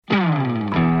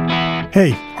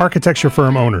Hey, architecture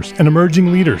firm owners and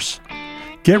emerging leaders.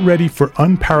 Get ready for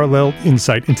unparalleled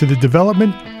insight into the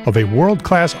development of a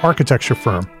world-class architecture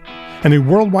firm and a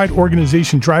worldwide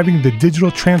organization driving the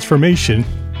digital transformation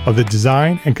of the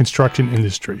design and construction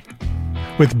industry.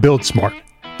 With Build Smart,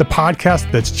 the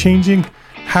podcast that's changing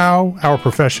how our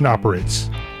profession operates.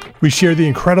 We share the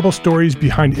incredible stories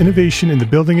behind innovation in the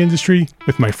building industry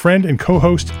with my friend and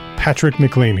co-host, Patrick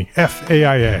McLaney,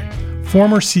 FAIA,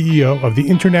 former CEO of the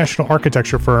international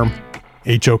architecture firm,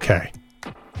 HOK.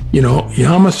 You know,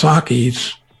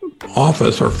 Yamasaki's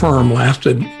office or firm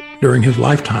lasted during his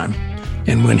lifetime.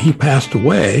 And when he passed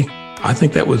away, I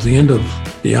think that was the end of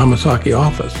the Yamasaki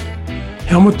office.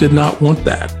 Helmut did not want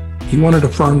that. He wanted a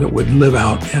firm that would live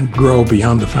out and grow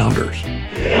beyond the founders.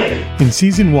 In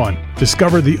Season 1,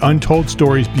 discover the untold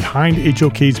stories behind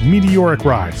HOK's meteoric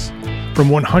rise, from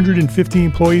 150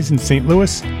 employees in St.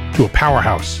 Louis to a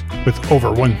powerhouse with over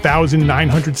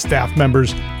 1,900 staff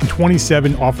members and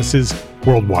 27 offices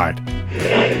worldwide.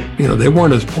 You know, they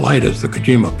weren't as polite as the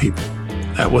Kojima people.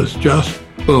 That was just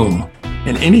boom.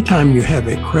 And anytime you have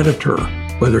a creditor,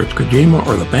 whether it's Kojima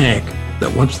or the bank,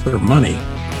 that wants their money,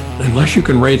 unless you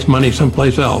can raise money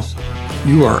someplace else,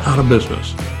 you are out of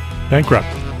business. Bankrupt.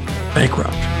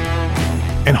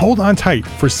 And hold on tight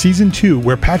for Season 2,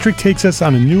 where Patrick takes us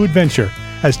on a new adventure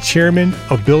as chairman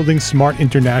of Building Smart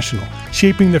International,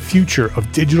 shaping the future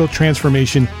of digital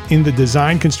transformation in the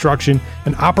design, construction,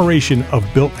 and operation of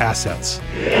built assets.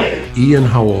 Ian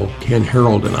Howell, Ken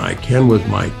Harold, and I, Ken was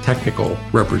my technical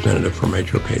representative from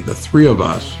HOK. The three of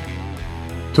us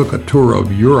took a tour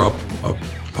of Europe of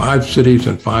 5 cities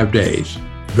in 5 days.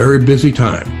 Very busy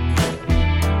time.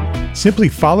 Simply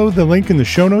follow the link in the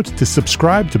show notes to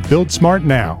subscribe to Build Smart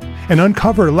now and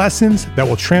uncover lessons that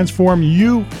will transform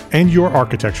you and your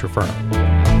architecture firm.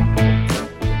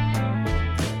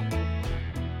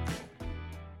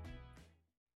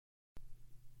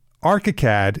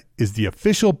 ArchiCAD is the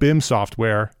official BIM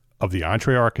software of the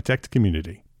EntreArchitect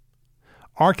community.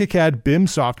 ArchiCAD BIM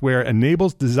software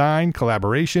enables design,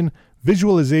 collaboration,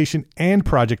 visualization, and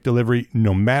project delivery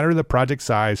no matter the project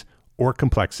size or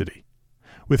complexity.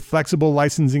 With flexible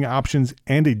licensing options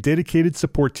and a dedicated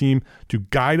support team to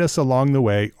guide us along the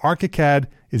way, ArchiCAD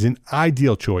is an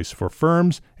ideal choice for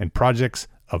firms and projects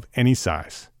of any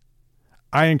size.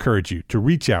 I encourage you to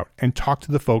reach out and talk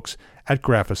to the folks at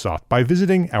Graphisoft by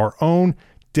visiting our own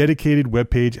dedicated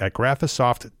webpage at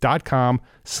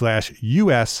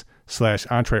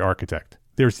graphisoft.com/us/EntreArchitect.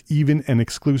 There's even an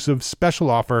exclusive special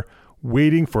offer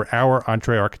waiting for our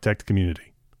EntreArchitect community.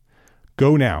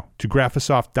 Go now to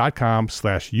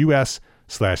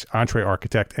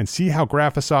graphisoft.com/us/EntreArchitect and see how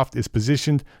Graphisoft is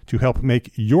positioned to help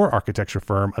make your architecture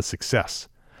firm a success.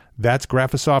 That's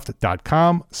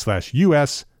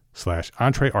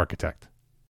graphisoft.com/us/EntreArchitect.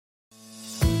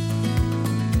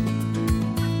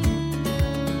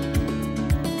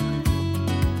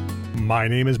 My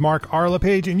name is Mark R.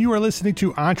 LePage, and you are listening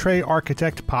to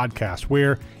EntreArchitect Podcast,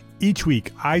 where each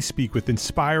week I speak with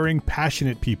inspiring,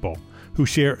 passionate people who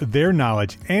share their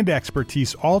knowledge and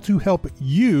expertise, all to help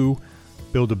you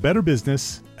build a better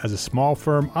business as a small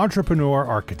firm entrepreneur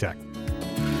architect.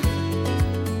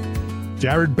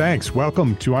 Jared Banks,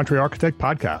 welcome to EntreArchitect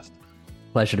Podcast.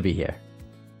 Pleasure to be here.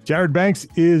 Jared Banks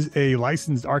is a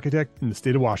licensed architect in the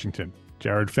state of Washington.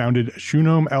 Jared founded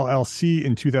Shunome LLC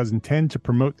in 2010 to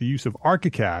promote the use of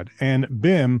ArchiCAD and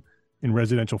BIM in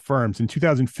residential firms. In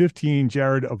 2015,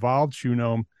 Jared evolved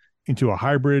Shunome into a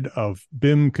hybrid of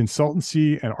BIM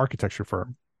consultancy and architecture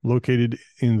firm. Located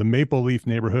in the Maple Leaf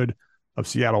neighborhood of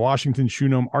Seattle, Washington,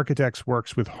 Shunome Architects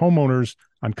works with homeowners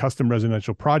on custom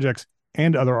residential projects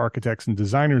and other architects and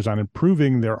designers on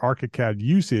improving their ArchiCAD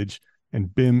usage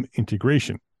and BIM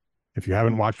integration. If you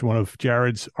haven't watched one of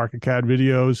Jared's ArchiCAD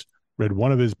videos, read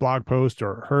one of his blog posts,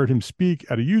 or heard him speak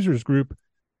at a users group,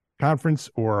 conference,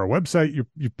 or a website, you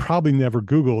probably never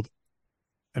Googled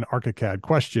an ArchiCAD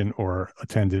question or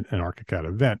attended an ArchiCAD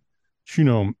event.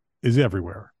 Shunome is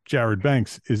everywhere. Jared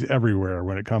Banks is everywhere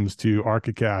when it comes to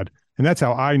ArchiCAD. And that's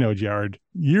how I know Jared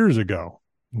years ago.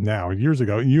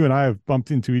 You and I have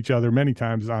bumped into each other many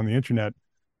times on the internet,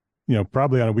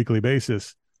 probably on a weekly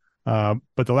basis. But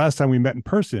the last time we met in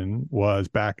person was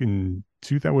back in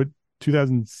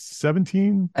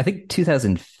 2017? I think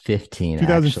 2015.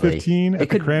 2015 at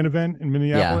the CRAN event in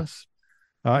Minneapolis.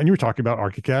 Yeah. And you were talking about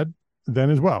ArchiCAD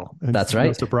then as well. And that's right.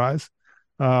 No surprise.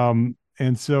 And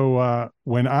so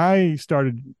when I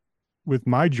started with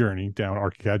my journey down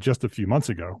ArchiCAD just a few months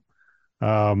ago,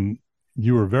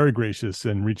 you were very gracious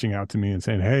in reaching out to me and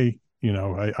saying, hey,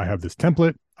 I have this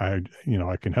template. I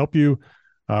can help you.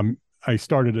 I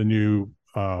started a new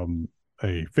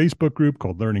a Facebook group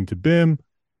called Learning to BIM.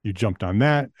 you jumped on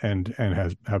that and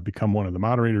have become one of the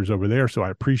moderators over there. So I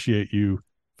appreciate you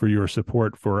for your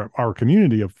support for our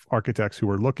community of architects who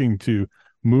are looking to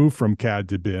move from CAD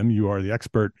to BIM. You are the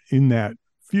expert in that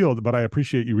field, but I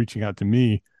appreciate you reaching out to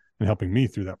me and helping me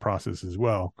through that process as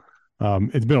well.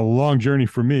 It's been a long journey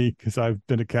for me because I've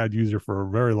been a CAD user for a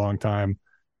very long time,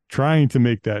 trying to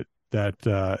make that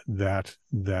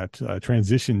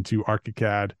transition to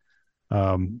ArchiCAD.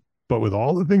 But with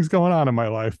all the things going on in my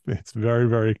life, it's very,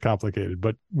 very complicated,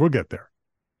 but we'll get there.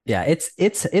 Yeah,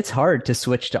 it's hard to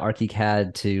switch to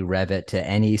ArchiCAD to Revit to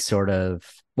any sort of,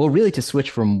 well, really to switch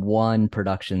from one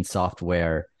production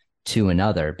software to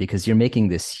another, because you're making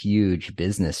this huge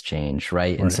business change,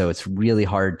 right? And so it's really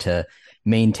hard to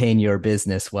maintain your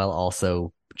business while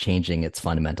also changing its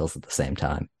fundamentals at the same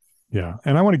time. Yeah.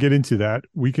 And I want to get into that.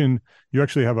 You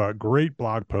actually have a great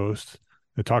blog post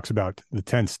that talks about the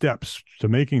 10 steps to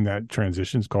making that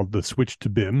transition. It's called The Switch to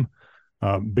BIM,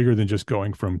 bigger than just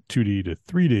going from 2D to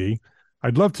 3D.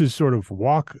 I'd love to sort of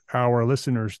walk our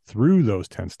listeners through those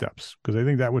 10 steps, because I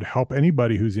think that would help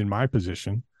anybody who's in my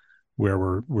position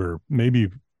where we're maybe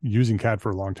using CAD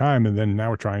for a long time and then now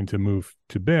we're trying to move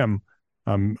to BIM.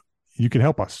 You can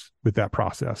help us with that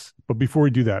process. But before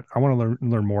we do that, I want to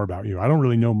learn more about you. I don't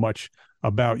really know much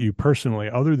about you personally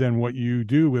other than what you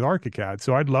do with ArchiCAD.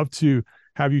 So I'd love to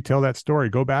have you tell that story.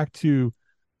 Go back to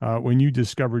when you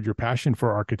discovered your passion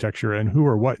for architecture and who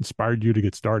or what inspired you to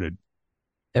get started.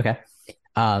 Okay.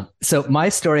 So my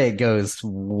story, it goes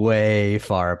way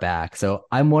far back. So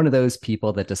I'm one of those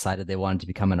people that decided they wanted to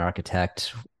become an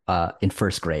architect in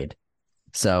first grade.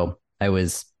 So I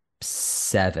was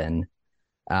 7.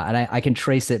 And I can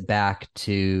trace it back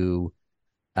to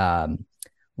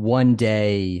one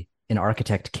day an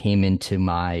architect came into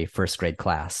my first grade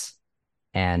class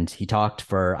and he talked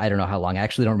for, I don't know how long. I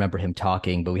actually don't remember him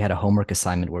talking, but we had a homework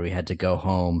assignment where we had to go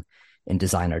home and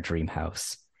design our dream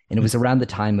house. And it was around the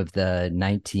time of the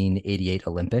 1988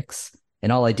 Olympics.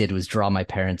 And all I did was draw my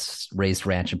parents' raised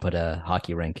ranch and put a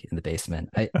hockey rink in the basement.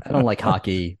 I don't like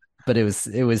hockey, but it was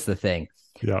the thing.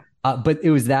 Yeah. But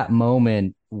it was that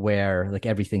moment where like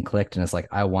everything clicked and it's like,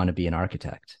 I want to be an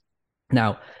architect.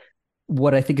 Now,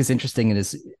 what I think is interesting and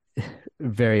is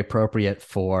very appropriate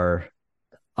for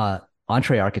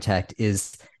Entree Architect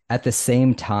is at the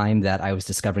same time that I was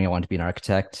discovering I wanted to be an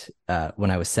architect,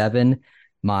 when I was 7,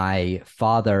 my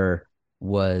father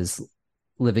was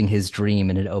living his dream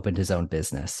and had opened his own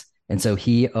business. And so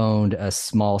he owned a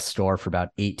small store for about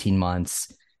 18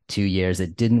 months, 2 years.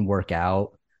 It didn't work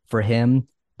out for him.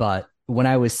 But when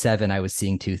I was 7, I was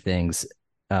seeing two things.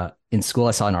 In school,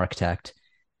 I saw an architect,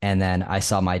 and then I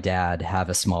saw my dad have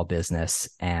a small business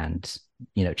and,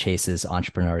 chase his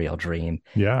entrepreneurial dream.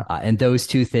 Yeah. And those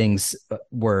two things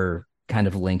were kind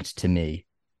of linked to me.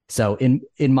 So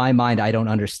in my mind, I don't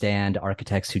understand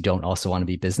architects who don't also want to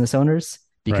be business owners,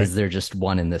 because they're just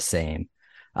one and the same.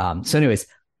 So anyways,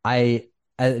 I,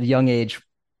 at a young age,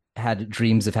 had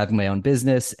dreams of having my own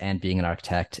business and being an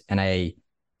architect. And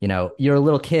you're a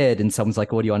little kid and someone's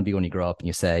like, what do you want to be when you grow up? And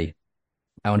you say,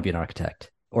 I want to be an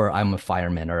architect, or I'm a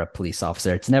fireman or a police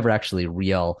officer. It's never actually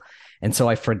real. And so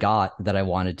I forgot that I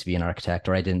wanted to be an architect,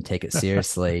 or I didn't take it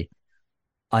seriously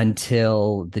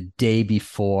until the day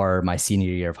before my senior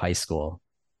year of high school,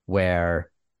 where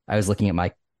I was looking at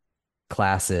my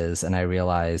classes and I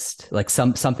realized like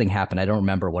something happened. I don't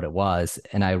remember what it was.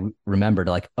 And I remembered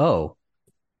like, oh,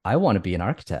 I want to be an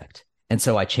architect. And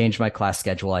so I changed my class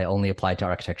schedule. I only applied to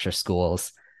architecture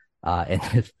schools.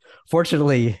 And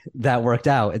fortunately that worked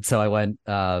out. And so I went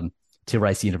to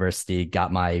Rice University,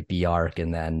 got my B.Arch,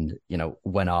 and then,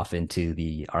 went off into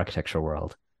the architecture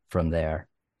world from there.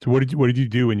 So what did you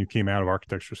do when you came out of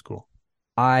architecture school?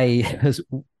 I was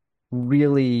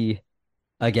really,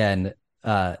 again,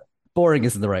 boring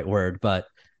isn't the right word, but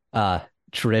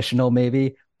traditional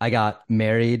maybe. I got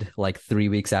married like 3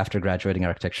 weeks after graduating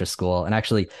architecture school. And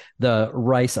actually the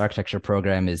Rice architecture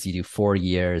program is you do 4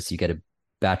 years, you get a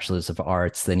bachelor's of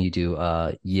arts, then you do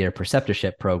a year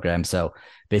preceptorship program. So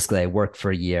basically I worked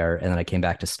for a year and then I came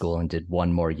back to school and did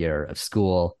 1 more year of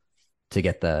school to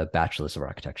get the bachelor's of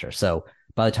architecture. So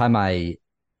by the time I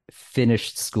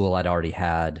finished school, I'd already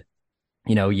had,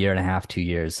 a year and a half, 2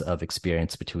 years of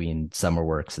experience between summer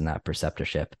works and that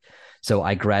preceptorship. So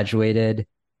I graduated,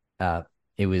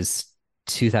 it was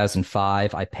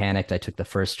 2005. I panicked. I took the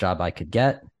first job I could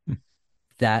get.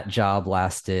 That job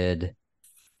lasted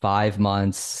 5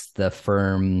 months. The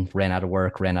firm ran out of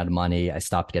work, ran out of money. I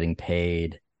stopped getting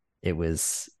paid. It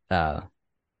was not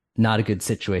a good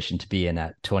situation to be in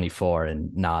at 24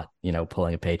 and not,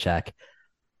 pulling a paycheck.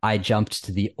 I jumped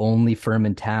to the only firm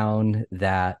in town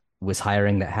that was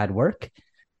hiring that had work.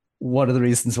 one of the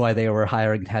reasons why they were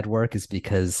hiring head work is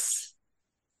because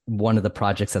one of the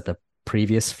projects at the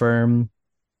previous firm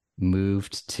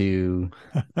moved to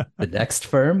the next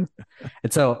firm.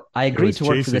 And so I agreed to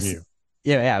work for this. You.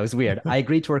 Yeah, it was weird. I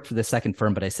agreed to work for the second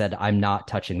firm, but I said, I'm not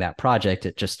touching that project.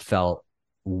 It just felt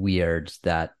weird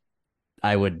that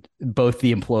both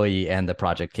the employee and the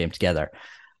project came together.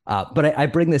 But I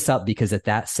bring this up because at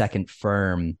that second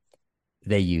firm,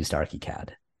 they used ArchiCAD.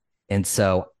 And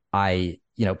so I,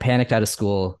 panicked out of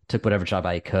school, took whatever job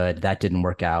I could. That didn't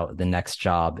work out. The next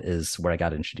job is where I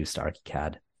got introduced to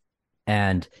ArchiCAD.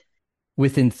 And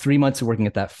within 3 months of working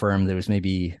at that firm, there was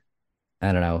maybe,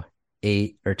 I don't know,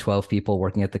 8 or 12 people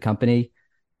working at the company.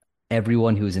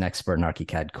 Everyone who was an expert in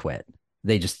ArchiCAD quit.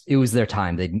 It was their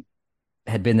time. They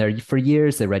had been there for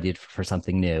years. They're ready for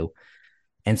something new.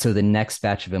 And so the next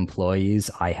batch of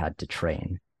employees I had to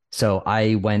train. So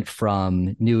I went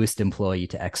from newest employee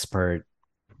to expert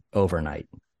overnight,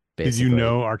 basically. Did you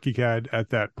know ArchiCAD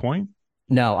at that point?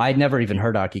 No, I'd never even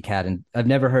heard ArchiCAD. And I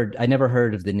never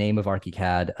heard of the name of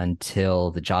ArchiCAD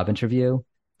until the job interview.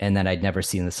 And then I'd never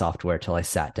seen the software till I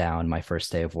sat down my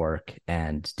first day of work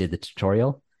and did the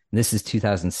tutorial. And this is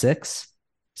 2006.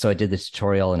 So I did the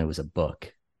tutorial and it was a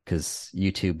book because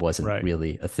YouTube wasn't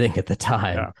really a thing at the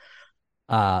time.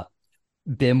 Yeah.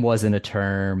 BIM wasn't a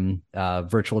term.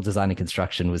 Virtual design and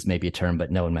construction was maybe a term,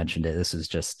 but no one mentioned it. This was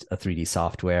just a 3D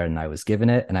software and I was given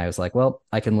it. And I was like, well,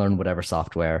 I can learn whatever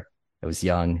software. I was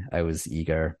young. I was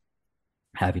eager,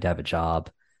 happy to have a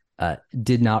job.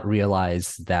 Did not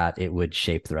realize that it would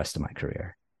shape the rest of my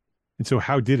career. And so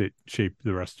how did it shape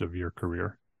the rest of your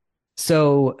career?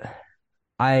 So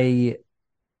I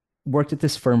worked at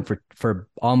this firm for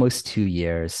almost 2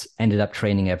 years, ended up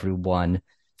training everyone,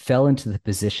 fell into the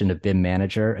position of BIM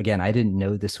manager. Again, I didn't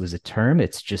know this was a term.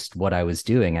 It's just what I was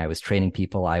doing. I was training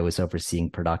people. I was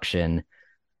overseeing production.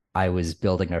 I was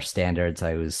building our standards.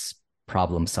 I was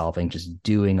problem solving, just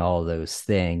doing all those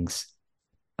things.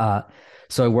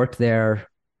 So I worked there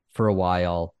for a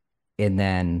while, and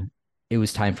then it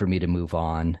was time for me to move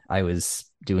on. I was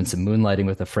doing some moonlighting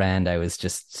with a friend. I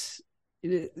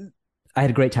had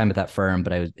a great time at that firm,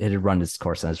 but it had run its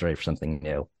course and I was ready for something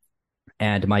new.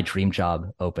 And my dream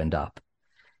job opened up.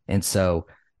 And so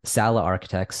Sala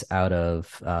Architects out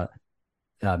of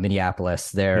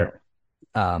Minneapolis, the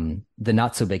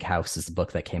Not So Big House is the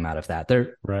book that came out of that.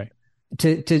 They're right.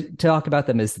 To talk about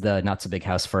them as the Not So Big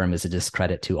House firm is a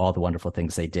discredit to all the wonderful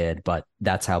things they did, but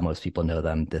that's how most people know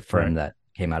them, the firm that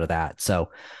came out of that. So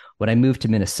when I moved to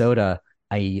Minnesota,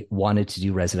 I wanted to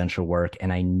do residential work,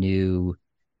 and I knew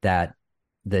that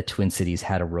the Twin Cities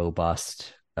had a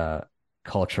robust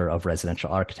culture of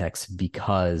residential architects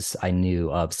because I knew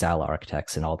of Sala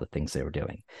Architects and all the things they were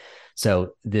doing.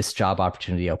 So this job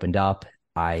opportunity opened up.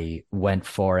 I went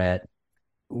for it,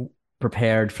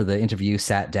 prepared for the interview,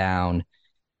 sat down,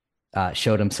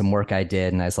 showed him some work I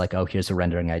did. And I was like, oh, here's a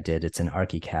rendering I did. It's in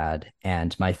ArchiCAD.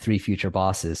 And my three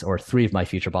of my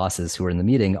future bosses who were in the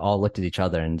meeting all looked at each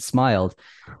other and smiled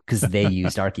because they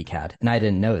used ArchiCAD. And I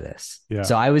didn't know this. Yeah.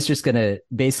 So I was just going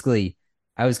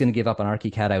to give up on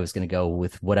ArchiCAD. I was going to go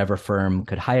with whatever firm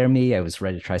could hire me. I was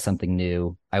ready to try something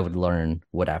new. I would learn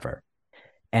whatever.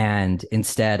 And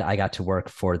instead, I got to work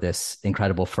for this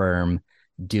incredible firm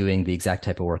doing the exact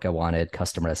type of work I wanted,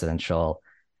 custom residential.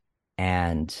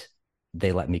 And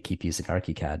they let me keep using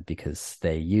ArchiCAD because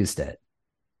they used it.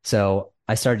 So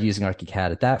I started using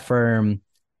ArchiCAD at that firm.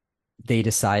 They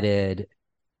decided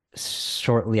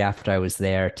shortly after I was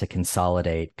there to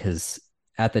consolidate because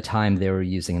at the time they were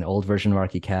using an old version of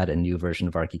ArchiCAD, a new version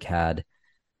of ArchiCAD,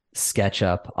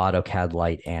 SketchUp, AutoCAD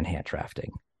Lite, and hand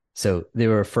drafting. So they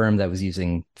were a firm that was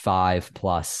using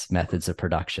 5+ methods of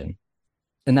production.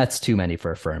 And that's too many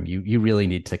for a firm. You really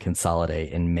need to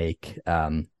consolidate and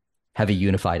have a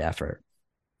unified effort.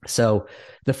 So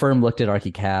the firm looked at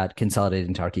ArchiCAD, consolidated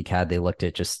into ArchiCAD. They looked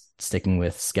at just sticking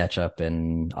with SketchUp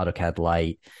and AutoCAD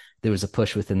Lite. There was a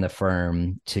push within the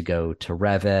firm to go to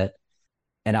Revit.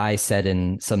 And I said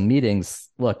in some meetings,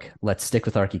 look, let's stick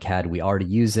with ArchiCAD. We already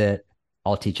use it.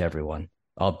 I'll teach everyone.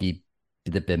 I'll be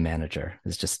the BIM manager.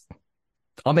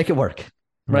 I'll make it work.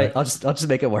 Right. I'll just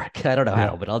make it work. I don't know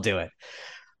how, but I'll do it.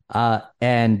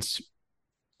 And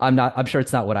I'm sure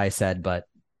it's not what I said, but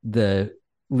the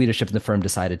leadership in the firm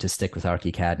decided to stick with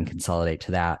ArchiCAD and consolidate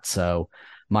to that. So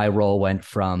my role went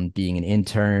from being an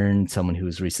intern, someone who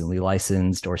was recently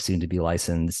licensed or soon to be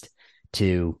licensed,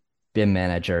 to BIM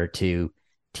manager, to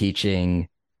teaching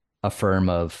a firm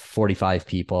of 45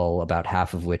 people, about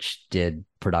half of which did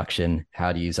production,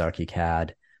 how to use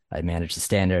ArchiCAD. I managed the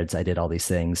standards. I did all these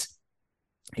things.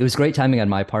 It was great timing on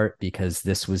my part because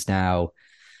this was now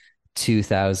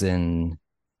 2010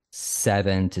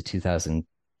 2007 to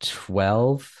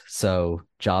 2012. So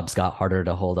jobs got harder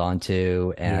to hold on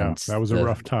to. And that was a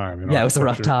rough time. Yeah, it was a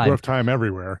rough time. Rough time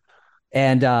everywhere.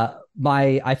 And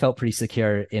I felt pretty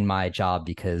secure in my job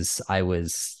because I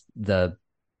was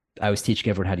teaching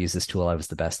everyone how to use this tool. I was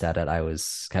the best at it. I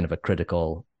was kind of a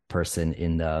critical person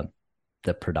in the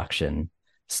production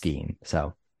scheme.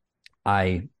 So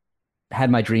I had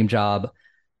my dream job.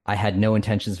 I had no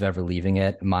intentions of ever leaving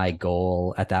it. My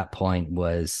goal at that point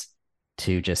was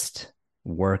to just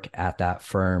work at that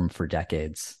firm for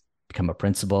decades, become a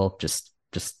principal. Just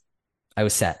I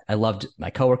was set. I loved my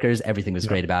coworkers. Everything was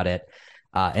great about it.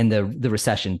 And the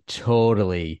recession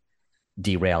totally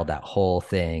derailed that whole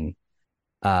thing.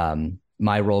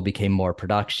 My role became more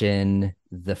production.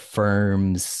 The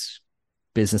firm's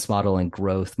business model and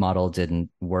growth model didn't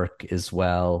work as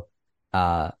well.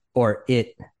 Or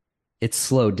it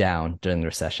slowed down during the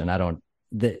recession.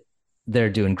 They're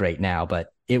doing great now, but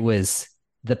it was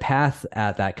the path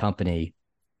at that company,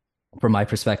 from my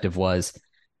perspective, was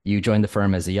you joined the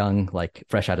firm as a young, like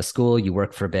fresh out of school, you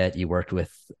worked for a bit, you worked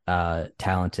with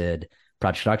talented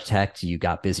project architect, you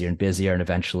got busier and busier, and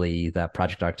eventually that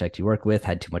project architect you worked with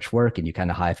had too much work and you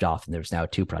kind of hived off, and there was now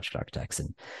 2 project architects.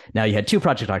 And now you had 2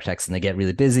 project architects and they get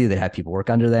really busy, they'd have people work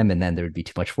under them, and then there would be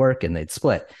too much work and they'd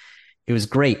split. It was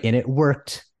great, and it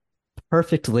worked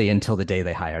perfectly until the day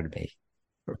they hired me.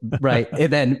 Right.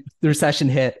 And then the recession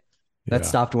hit, that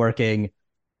stopped working.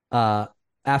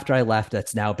 After I left,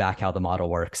 that's now back how the model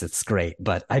works. It's great,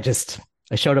 but I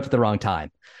showed up at the wrong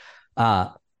time.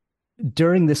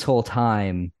 During this whole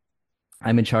time,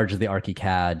 I'm in charge of the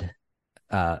ArchiCAD,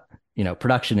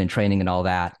 production and training and all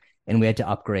that. And we had to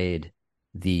upgrade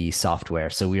the software.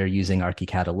 So we are using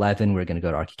ArchiCAD 11. We're going to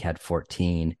go to ArchiCAD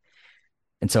 14.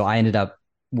 And so I ended up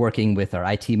working with our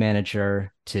IT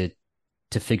manager to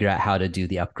figure out how to do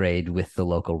the upgrade with the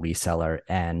local reseller.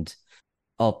 And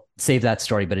I'll save that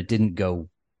story, but it didn't go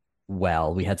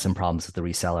well. We had some problems with the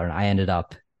reseller, and I ended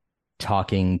up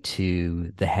talking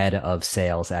to the head of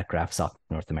sales at Graphisoft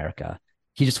North America.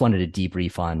 He just wanted a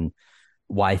debrief on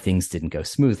why things didn't go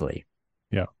smoothly.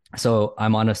 Yeah. So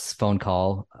I'm on a phone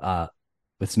call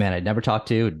with this man I'd never talked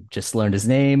to, just learned his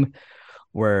name.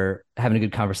 We're having a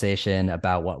good conversation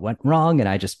about what went wrong. And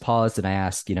I just paused and I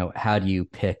asked, how do you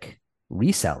pick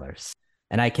resellers?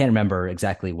 And I can't remember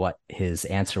exactly what his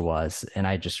answer was. And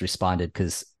I just responded,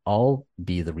 because I'll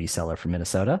be the reseller for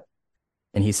Minnesota.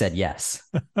 And he said, yes.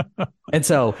 And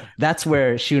so that's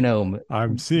where Shoenome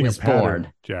I'm seeing was a pattern,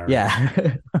 born. Jared.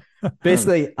 Yeah.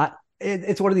 Basically,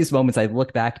 it's one of these moments I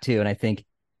look back to and I think,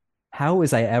 how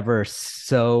was I ever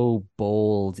so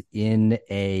bold in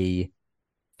a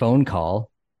phone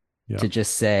call to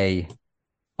just say,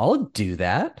 I'll do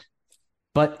that?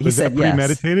 But he said yes.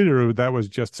 Premeditated, or that was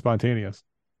just spontaneous?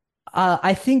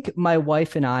 I think my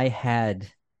wife and I had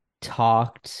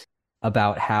talked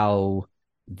about how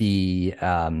the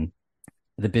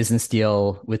business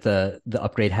deal with the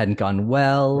upgrade hadn't gone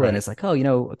well. Right. And it's like, I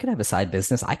could have a side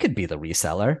business. I could be the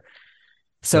reseller.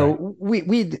 So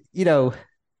we'd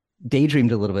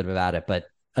daydreamed a little bit about it, but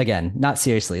again, not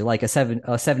seriously. Like a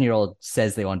 7-year-old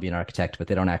says they want to be an architect, but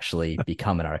they don't actually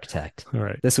become an architect.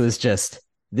 Right. This was just,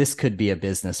 this could be a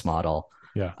business model.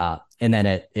 Yeah. And then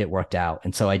it worked out.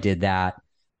 And so I did that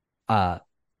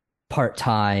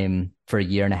part-time for a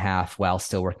year and a half while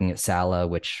still working at Sala,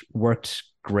 which worked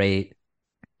great.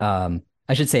 I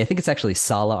should say, I think it's actually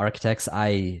Sala Architects.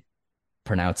 I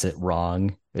pronounce it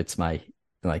wrong. It's my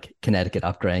Connecticut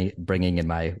upbringing and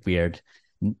my weird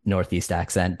Northeast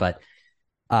accent. But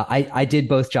I did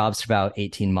both jobs for about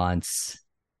 18 months,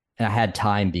 and I had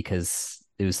time because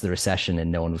it was the recession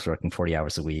and no one was working 40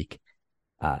 hours a week.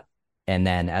 And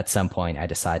then at some point I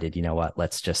decided, you know what,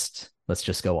 let's just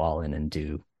go all in and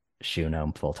do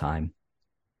Shoenome full time.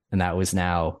 And that was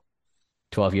now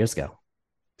 12 years ago.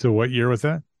 So what year was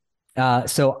that?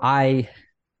 So I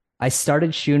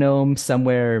started Shoenome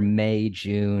somewhere May,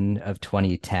 June of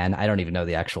 2010. I don't even know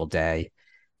the actual day,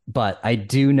 but I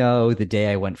do know the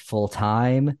day I went full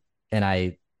time and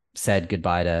I said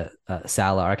goodbye to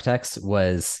Sala Architects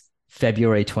was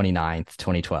February 29th,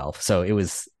 2012. So it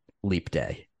was leap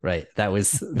day, right? That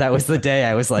was the day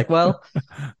I was like, well,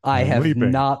 I have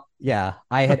not. Yeah.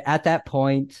 I had at that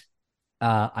point,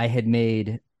 I had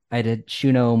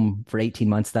Shoenome for 18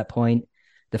 months at that point.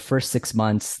 The first 6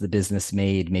 months, the business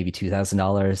made maybe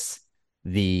 $2,000.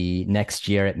 The next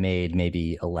year it made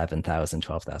maybe $11,000,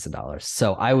 $12,000.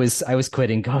 So I was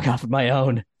quitting, going off of my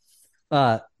own.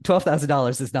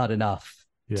 $12,000 is not enough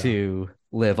to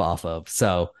live off of.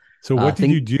 So what did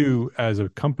you do as a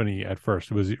company at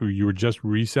first? Was it, you were just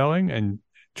reselling and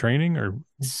training, or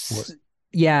what?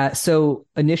 Yeah. So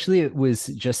initially it was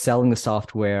just selling the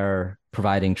software,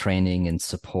 providing training and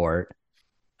support.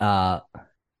 Uh,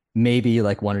 Maybe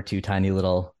like one or two tiny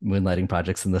little moonlighting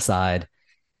projects on the side.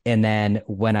 And then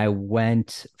when I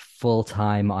went full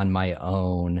time on my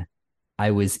own,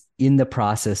 I was in the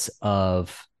process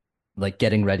of like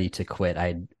getting ready to quit.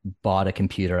 I bought a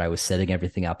computer, I was setting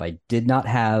everything up. I did not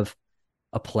have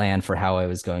a plan for how I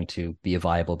was going to be a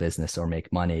viable business or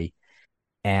make money.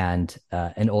 And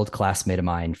an old classmate of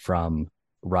mine from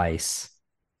Rice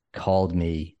called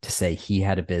me to say he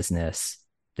had a business.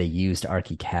 They used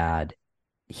ArchiCAD.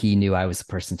 He knew I was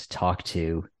the person to talk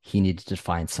to. He needed to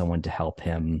find someone to help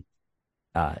him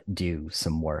do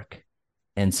some work.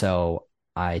 And so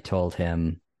I told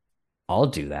him, I'll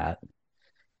do that.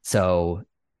 So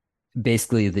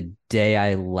basically, the day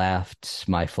I left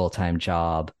my full-time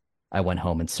job, I went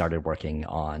home and started working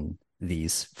on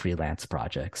these freelance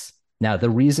projects. Now, the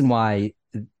reason why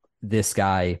this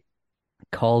guy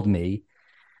called me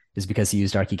is because he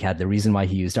used ArchiCAD. The reason why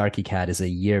he used ArchiCAD is a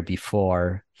year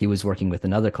before he was working with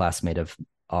another classmate of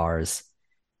ours,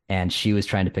 and she was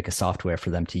trying to pick a software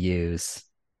for them to use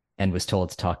and was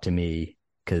told to talk to me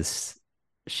because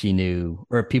she knew,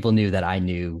 or people knew that I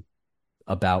knew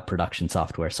about production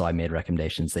software. So I made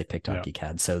recommendations. They picked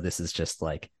ArchiCAD. So this is just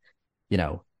like,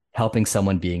 helping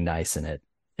someone, being nice, and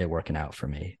it working out for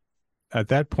me. At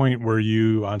that point, were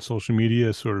you on social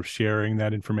media sort of sharing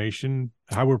that information?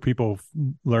 How were people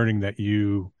learning that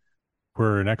you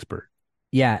were an expert?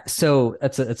 Yeah, so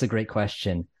that's a great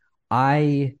question.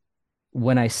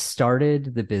 When I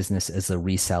started the business as a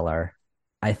reseller,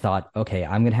 I thought, okay,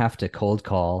 I'm going to have to cold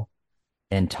call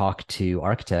and talk to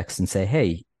architects and say,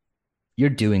 hey, you're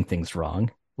doing things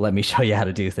wrong. Let me show you how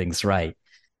to do things right.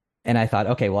 And I thought,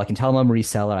 okay, well, I can tell them I'm a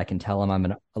reseller. I can tell them I'm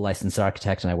a licensed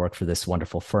architect and I work for this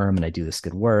wonderful firm and I do this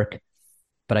good work,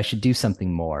 but I should do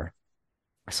something more.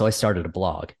 So I started a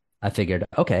blog. I figured,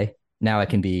 okay, now I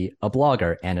can be a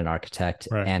blogger and an architect,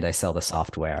 right, and I sell the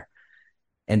software.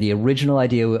 And the original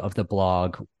idea of the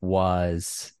blog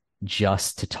was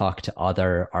just to talk to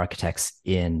other architects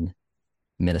in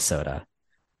Minnesota,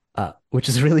 which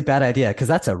is a really bad idea because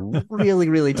that's a really,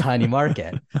 really tiny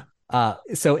market.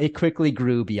 So it quickly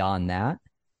grew beyond that.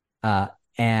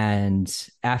 And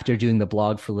after doing the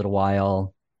blog for a little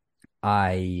while,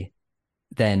 I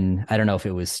don't know if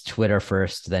it was Twitter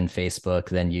first, then Facebook,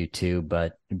 then YouTube,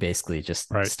 but basically just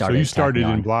started. So you started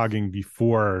in blogging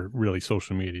before really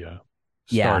social media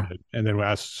started. Yeah. And then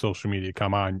as social media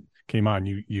came on,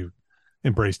 you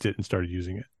embraced it and started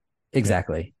using it.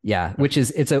 Exactly. Yeah. Which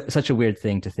is, such a weird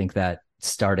thing to think that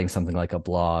starting something like a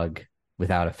blog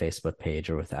without a Facebook page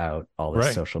or without all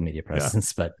this social media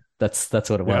presence, but that's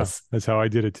what it was. That's how I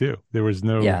did it too. There was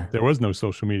no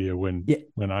social media when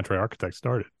EntreArchitect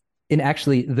started. And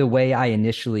actually, the way I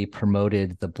initially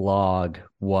promoted the blog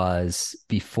was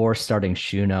before starting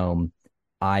Shoenome,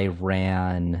 I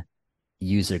ran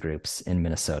user groups in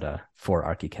Minnesota for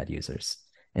ArchiCAD users.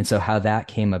 And so how that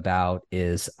came about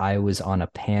is I was on a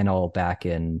panel back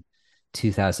in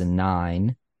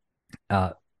 2009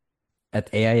 at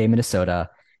AIA Minnesota,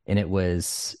 and it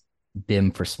was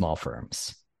BIM for small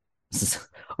firms. This is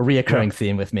a reoccurring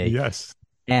theme with me. Yes.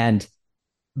 And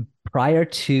prior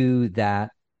to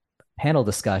that panel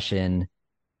discussion,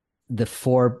 the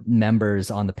 4 members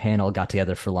on the panel got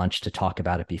together for lunch to talk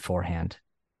about it beforehand.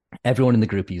 Everyone in the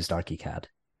group used ArchiCAD.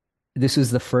 This was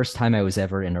the first time I was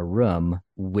ever in a room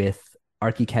with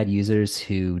ArchiCAD users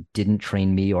who didn't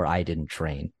train me or I didn't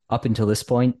train. Up until this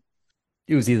point,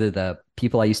 it was either the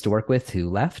people I used to work with who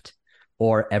left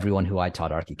or everyone who I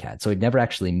taught ArchiCAD. So I'd never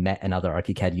actually met another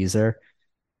ArchiCAD user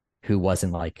who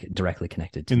wasn't like directly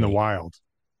connected to me. In the wild.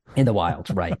 In the wild,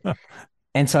 right.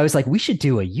 And so I was like, we should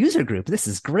do a user group. This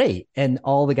is great. And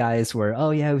all the guys were,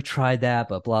 oh yeah, we've tried that,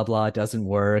 but blah, blah, it doesn't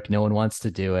work. No one wants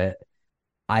to do it.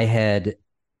 I had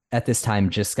at this time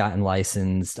just gotten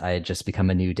licensed. I had just become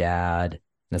a new dad.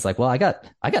 And it's like, well, I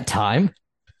got time.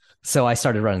 So I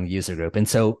started running the user group. And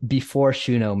so before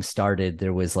Shoenome started,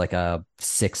 there was like a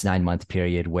 6-9 month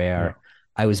period where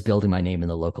I was building my name in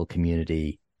the local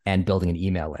community and building an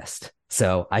email list.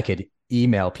 So I could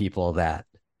email people that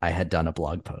I had done a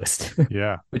blog post.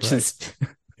 Yeah. Which is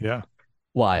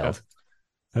wild.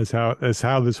 That's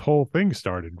how this whole thing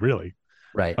started, really.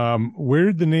 Right. Where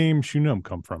did the name Shoenome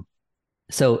come from?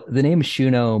 So the name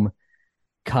Shoenome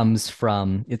comes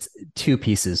from, it's 2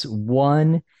 pieces.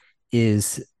 One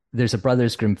is there's a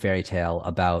Brothers Grimm fairy tale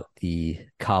about the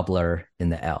cobbler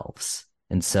and the elves.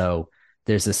 And so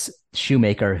there's this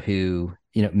shoemaker who,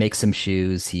 makes some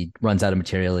shoes. He runs out of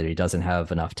material or he doesn't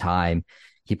have enough time.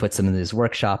 He puts them in his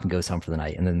workshop and goes home for the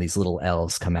night. And then these little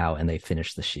elves come out and they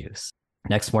finish the shoes.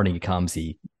 Next morning he comes,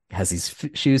 he has these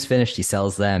shoes finished, he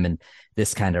sells them, and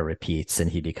this kind of repeats,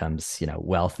 and he becomes,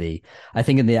 wealthy. I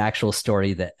think in the actual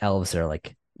story, the elves are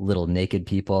like little naked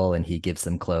people, and he gives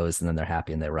them clothes, and then they're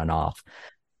happy and they run off.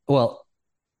 Well,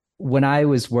 when I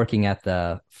was working at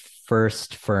the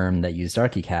first firm that used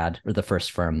ArchiCAD, or the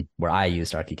first firm where I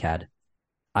used ArchiCAD,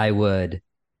 I would,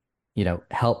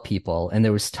 help people. And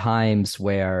there was times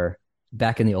where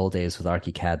back in the old days with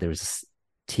ArchiCAD, there was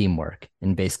teamwork,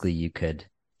 and basically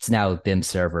it's now BIM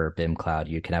server, BIM cloud,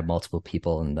 you can have multiple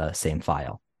people in the same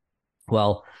file.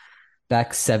 Well,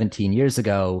 back 17 years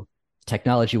ago,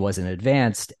 technology wasn't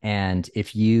advanced. And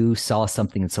if you saw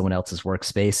something in someone else's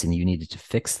workspace and you needed to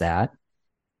fix that,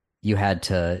 you had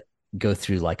to go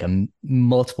through like a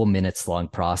multiple minutes long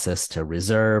process to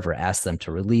reserve or ask them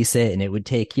to release it. And it would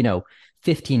take,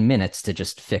 15 minutes to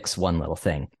just fix one little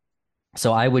thing.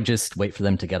 So I would just wait for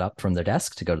them to get up from their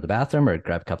desk to go to the bathroom or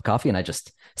grab a cup of coffee, and I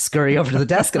just scurry over to the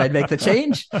desk and I'd make the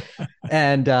change.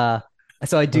 And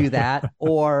so I do that.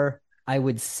 Or I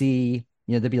would see,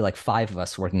 there'd be like 5 of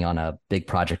us working on a big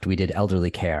project. We did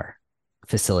elderly care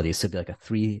facilities. So it'd be like a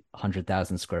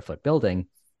 300,000 square foot building.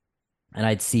 And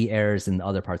I'd see errors in the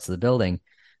other parts of the building.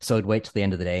 So I'd wait till the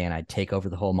end of the day and I'd take over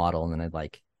the whole model. And then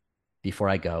I'd before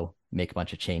I go, make a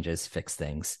bunch of changes, fix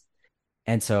things.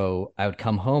 And so I would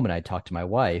come home and I'd talk to my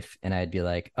wife and I'd be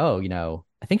like, oh,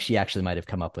 I think she actually might have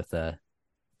come up with the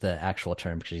actual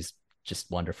term because she's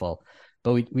just wonderful.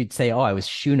 But we'd say, oh, I was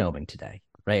shoe gnoming today,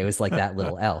 right? It was like that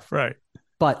little elf. Right.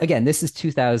 But again, this is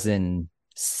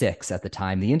 2006 at the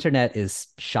time. The internet is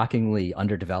shockingly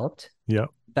underdeveloped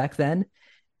back then.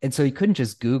 And so you couldn't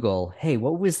just Google, hey,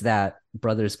 what was that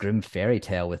Brothers Grimm fairy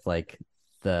tale with like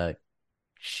the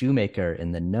shoemaker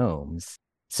and the gnomes?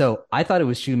 So I thought it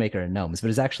was shoemaker and gnomes, but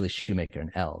it's actually shoemaker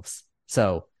and elves.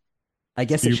 So I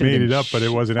guess you made it up, but it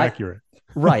wasn't accurate.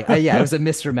 Right. Yeah, it was a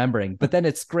misremembering. But then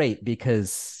it's great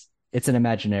because it's an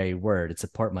imaginary word. It's a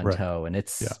portmanteau, and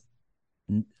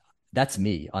that's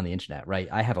me on the internet, right?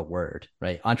 I have a word,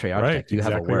 right? Entree Architect, you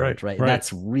have a word, right? And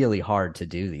that's really hard to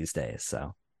do these days.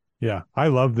 So yeah, I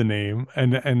love the name,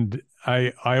 and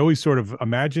I always sort of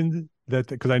imagined that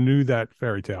because I knew that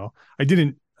fairy tale. I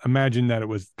didn't imagine that it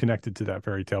was connected to that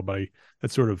fairy tale, but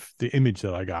that's sort of the image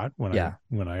that I got when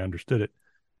I understood it.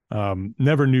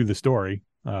 Never knew the story,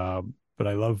 but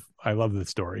I love the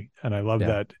story, and I love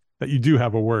that you do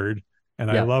have a word,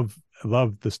 and I love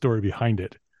the story behind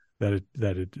it, that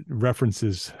it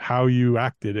references how you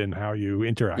acted and how you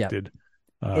interacted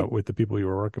with the people you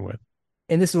were working with.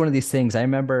 And this is one of these things. I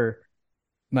remember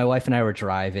my wife and I were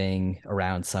driving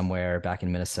around somewhere back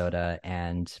in Minnesota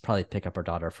and probably pick up our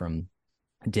daughter from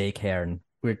daycare. And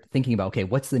we're thinking about, okay,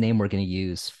 what's the name we're going to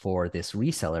use for this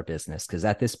reseller business? Because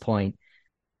at this point,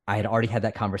 I had already had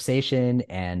that conversation,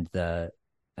 and the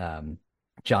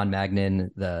John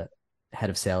Magnin, the head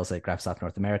of sales at Graphisoft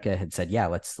North America, had said, yeah,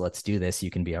 let's do this.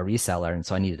 You can be our reseller. And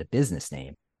so I needed a business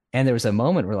name. And there was a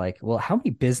moment where like, well, how many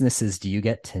businesses do you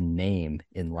get to name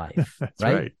in life? That's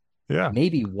right. Yeah.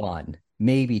 Maybe 1,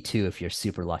 maybe 2 if you're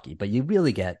super lucky, but you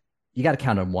got to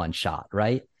count on one shot,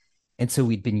 right? And so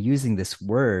we'd been using this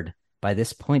word by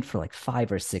this point for like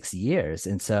 5 or 6 years.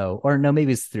 And so, or no,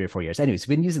 maybe it's 3 or 4 years. Anyways,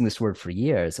 we've been using this word for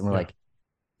years, and we're like,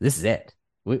 this is it.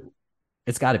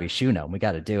 It's got to be shoe gnome. We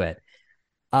got to do it.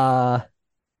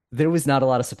 There was not a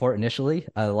lot of support initially.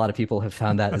 A lot of people have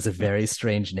found that as a very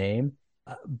strange name.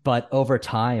 But over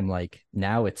time, like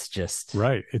now it's just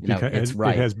right. It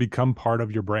has become part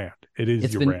of your brand.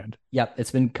 It's your brand. Yep.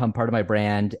 It's become part of my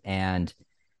brand. And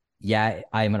yeah,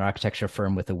 I'm an architecture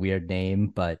firm with a weird name,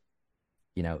 but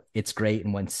it's great.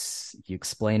 And once you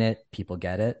explain it, people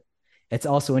get it. It's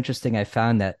also interesting. I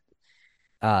found that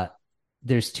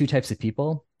there's 2 types of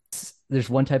people. There's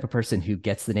one type of person who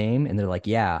gets the name and they're like,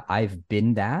 yeah, I've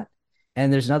been that.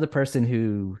 And there's another person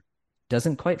who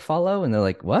doesn't quite follow. And they're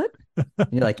like, what? And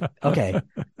you're like, okay,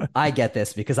 I get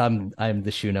this because I'm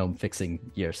the shoe gnome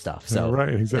fixing your stuff. So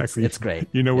right, exactly. It's great.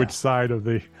 Which side of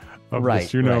the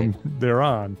shoe gnome they're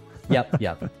on. Yep.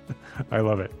 I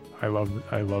love it. I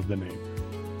love the name.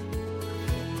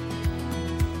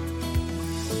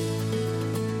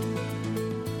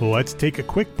 Let's take a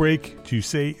quick break to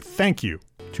say thank you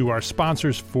to our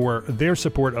sponsors for their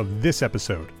support of this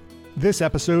episode. This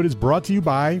episode is brought to you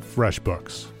by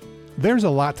FreshBooks. There's a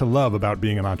lot to love about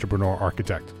being an entrepreneur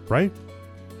architect, right?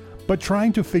 But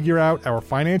trying to figure out our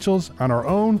financials on our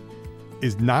own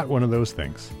is not one of those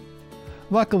things.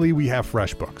 Luckily, we have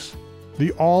FreshBooks,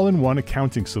 the all-in-one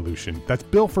accounting solution that's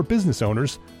built for business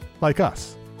owners like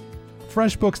us.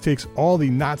 FreshBooks takes all the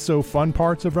not-so-fun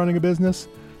parts of running a business,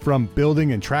 from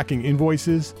building and tracking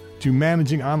invoices, to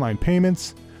managing online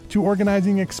payments, to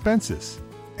organizing expenses,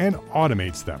 and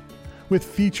automates them with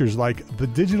features like the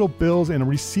digital bills and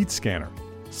receipt scanner,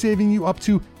 saving you up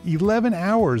to 11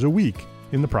 hours a week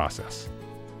in the process.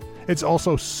 It's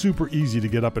also super easy to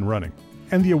get up and running.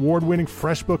 And the award-winning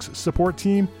FreshBooks support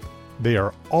team, they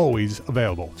are always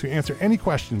available to answer any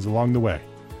questions along the way.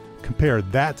 Compare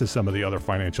that to some of the other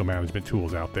financial management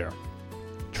tools out there.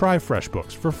 Try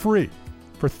FreshBooks for free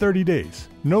for 30 days,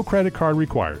 no credit card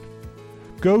required.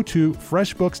 Go to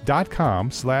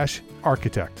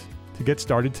freshbooks.com/architect to get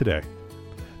started today.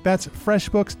 That's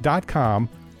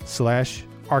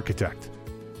freshbooks.com/architect.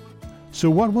 So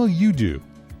what will you do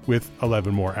with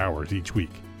 11 more hours each week?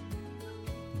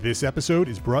 This episode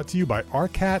is brought to you by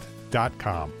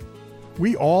arcat.com.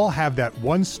 We all have that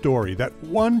one story, that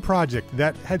one project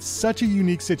that had such a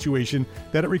unique situation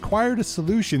that it required a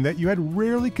solution that you had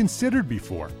rarely considered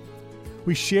before.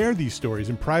 We share these stories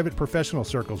in private professional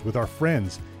circles with our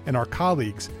friends and our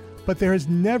colleagues, but there has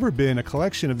never been a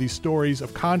collection of these stories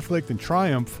of conflict and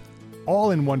triumph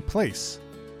all in one place.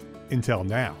 Until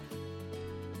now.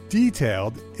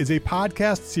 Detailed is a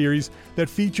podcast series that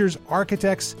features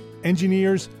architects,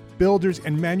 engineers, builders,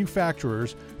 and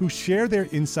manufacturers who share their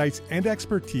insights and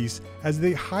expertise as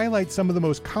they highlight some of the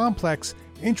most complex,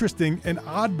 interesting, and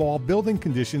oddball building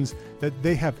conditions that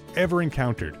they have ever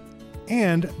encountered,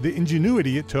 and the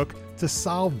ingenuity it took to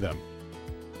solve them.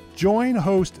 Join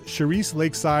host Charisse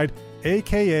Lakeside,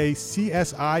 aka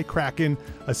CSI Kraken,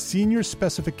 a senior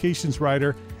specifications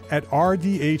writer at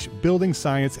RDH Building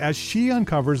Science, as she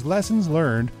uncovers lessons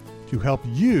learned to help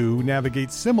you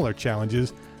navigate similar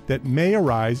challenges that may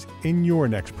arise in your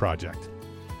next project.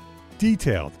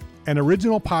 Detailed, an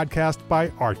original podcast by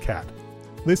ARCAT.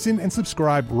 Listen and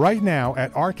subscribe right now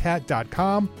at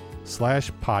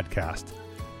arcat.com/podcast.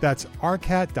 That's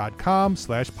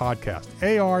arcat.com/podcast.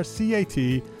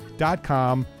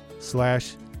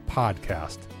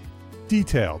 arcat.com/podcast.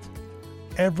 Detailed.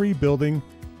 Every building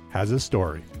has a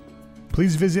story.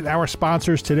 Please visit our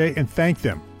sponsors today and thank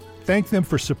them. Thank them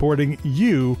for supporting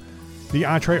you, the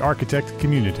EntreArchitect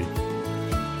community.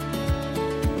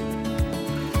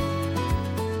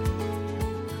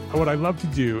 What I love to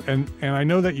do, and I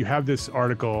know that you have this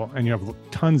article and you have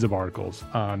tons of articles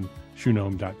on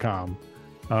shoenome.com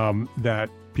that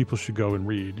people should go and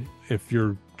read. If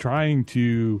you're trying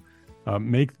to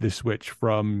make the switch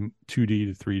from 2D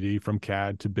to 3D, from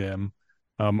CAD to BIM,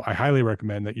 I highly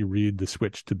recommend that you read The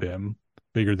Switch to BIM,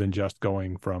 bigger than just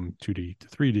going from 2D to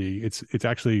 3D. It's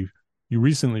actually, you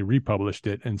recently republished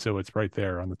it, and so it's right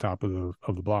there on the top of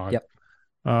the blog. Yep.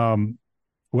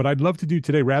 What I'd love to do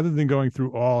today, rather than going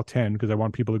through all 10, because I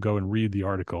want people to go and read the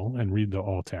article and read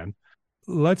all 10,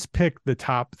 let's pick the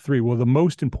top 3. Well, the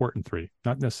most important 3,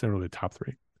 not necessarily the top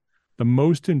 3. The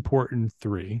most important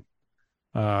 3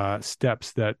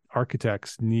 steps that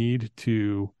architects need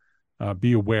to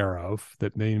be aware of,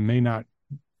 that they may not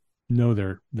know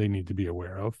they need to be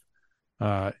aware of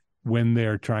when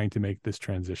they're trying to make this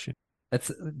transition.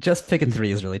 That's just picking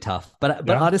 3 is really tough, but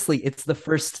honestly, it's the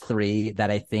first 3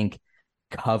 that I think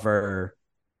cover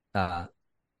the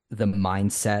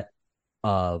mindset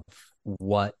of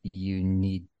what you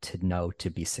need to know to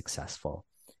be successful.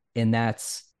 And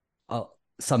that's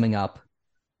summing up,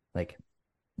 like,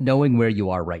 knowing where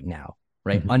you are right now,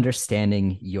 right? Mm-hmm.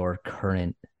 Understanding your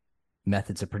current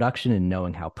methods of production and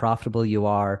knowing how profitable you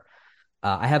are.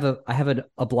 I have a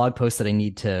blog post that I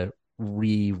need to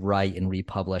rewrite and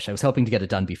republish. I was hoping to get it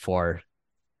done before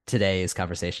today's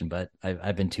conversation, but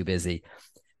I've been too busy.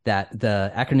 That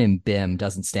the acronym BIM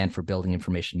doesn't stand for Building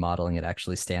Information Modeling. It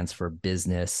actually stands for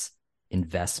Business,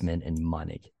 Investment, and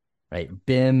Money, right?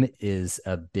 BIM is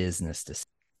a business decision.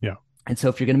 Yeah. And so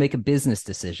if you're going to make a business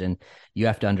decision, you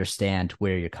have to understand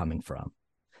where you're coming from.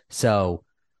 So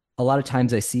a lot of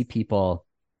times I see people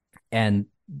and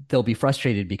they'll be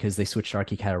frustrated because they switched to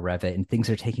ArchiCAD or Revit and things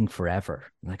are taking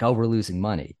forever. Like, oh, we're losing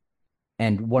money.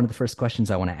 And one of the first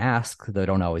questions I want to ask, though I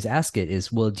don't always ask it,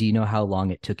 is, well, do you know how long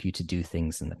it took you to do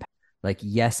things in the past? Like,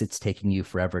 yes, it's taking you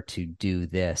forever to do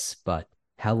this, but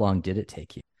how long did it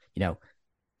take you? You know,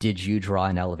 did you draw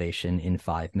an elevation in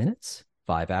 5 minutes,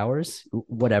 5 hours,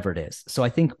 whatever it is? So I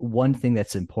think one thing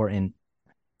that's important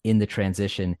in the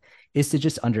transition is to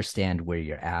just understand where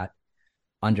you're at,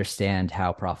 understand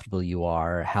how profitable you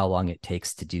are, how long it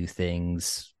takes to do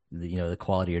things, the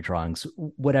quality of your drawings,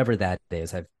 whatever that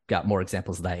is. I've got more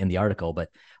examples of that in the article, but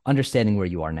understanding where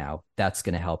you are now, that's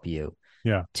going to help you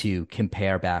to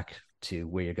compare back to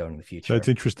where you're going in the future. That's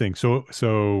interesting. So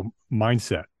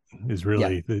mindset is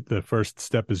really the first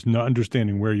step, is not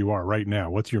understanding where you are right now.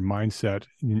 What's your mindset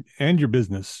and your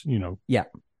business,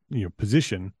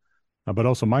 position, but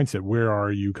also mindset. Where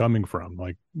are you coming from?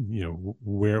 Like,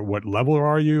 what level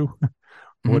are you?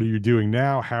 What are you doing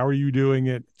now? How are you doing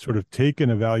it? Sort of take an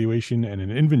evaluation and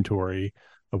an inventory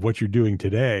of what you're doing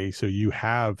today, so you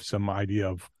have some idea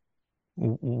of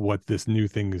what this new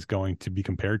thing is going to be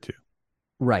compared to.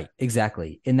 Right,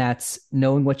 exactly. And that's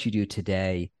knowing what you do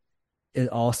today. It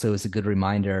also is a good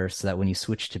reminder so that when you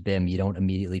switch to BIM, you don't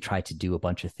immediately try to do a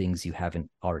bunch of things you haven't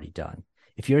already done.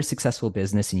 If you're a successful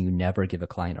business and you never give a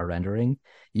client a rendering,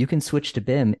 you can switch to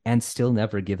BIM and still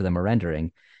never give them a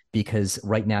rendering, because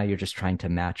right now you're just trying to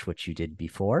match what you did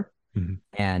before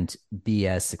and be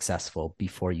as successful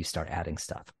before you start adding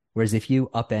stuff. Whereas if you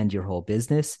upend your whole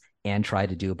business and try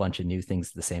to do a bunch of new things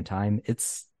at the same time,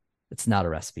 it's not a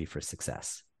recipe for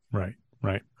success. Right.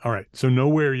 Right. All right. So know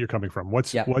where you're coming from.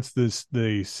 What's Yep.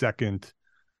 the second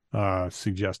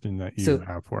suggestion that you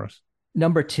have for us?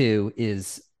 Number 2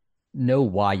 is know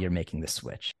why you're making the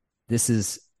switch. This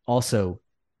is also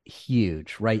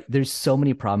huge, right? There's so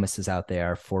many promises out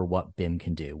there for what BIM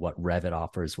can do, what Revit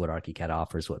offers, what ArchiCAD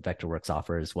offers, what Vectorworks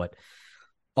offers, what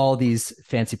all these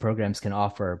fancy programs can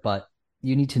offer, but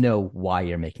you need to know why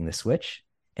you're making the switch,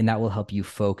 and that will help you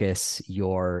focus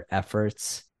your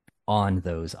efforts on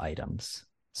those items.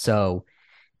 So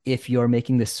if you're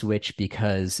making the switch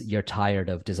because you're tired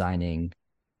of designing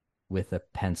with a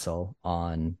pencil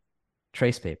on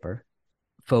trace paper,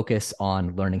 focus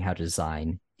on learning how to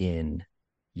design in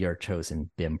your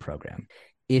chosen BIM program.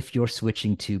 If you're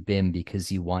switching to BIM because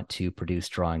you want to produce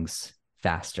drawings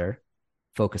faster,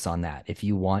 focus on that. If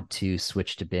you want to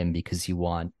switch to BIM because you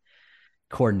want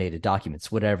coordinated documents,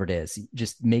 whatever it is,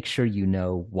 just make sure you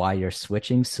know why you're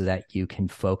switching so that you can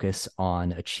focus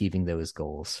on achieving those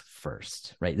goals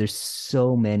first, right? There's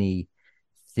so many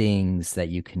things that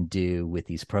you can do with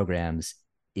these programs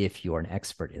if you're an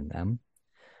expert in them.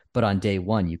 But on day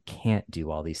one, you can't do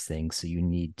all these things. So you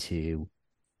need to,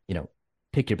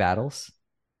 pick your battles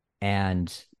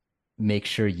and make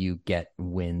sure you get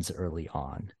wins early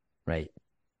on, right?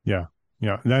 Yeah.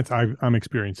 Yeah. I'm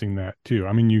experiencing that too.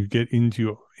 I mean, you get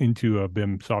into a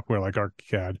BIM software like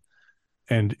ArchiCAD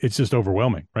and it's just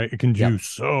overwhelming, right? It can do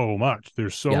so much.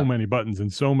 There's so many buttons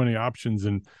and so many options.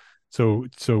 And so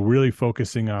really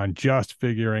focusing on just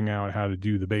figuring out how to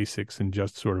do the basics and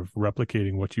just sort of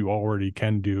replicating what you already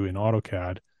can do in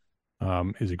AutoCAD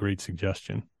is a great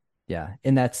suggestion. Yeah.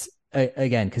 And that's,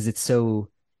 again, because it's so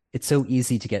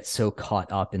easy to get so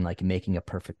caught up in like making a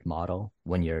perfect model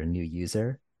when you're a new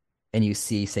user and you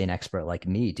see, say, an expert like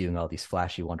me doing all these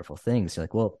flashy, wonderful things. You're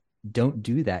like, well, don't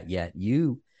do that yet.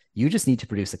 You just need to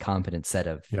produce a competent set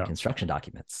of construction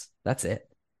documents. That's it.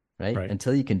 Right?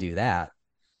 Until you can do that,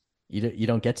 you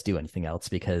don't get to do anything else,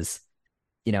 because,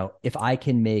 if I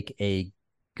can make a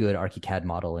good ArchiCAD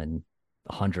model in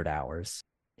 100 hours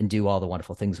and do all the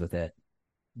wonderful things with it,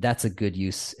 that's a good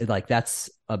use. Like, that's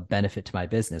a benefit to my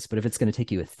business. But if it's going to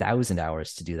take you 1,000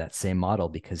 hours to do that same model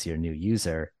because you're a new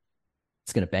user,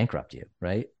 it's going to bankrupt you.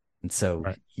 Right. And so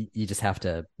you just have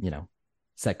to,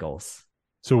 set goals.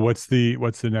 So what's the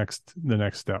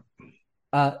next step?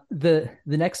 The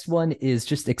next one is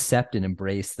just accept and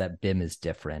embrace that BIM is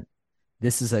different.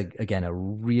 This is again a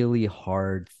really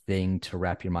hard thing to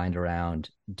wrap your mind around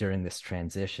during this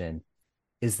transition,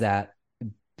 is that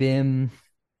BIM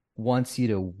wants you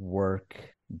to work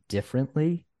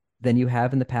differently than you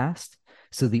have in the past.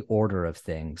 So the order of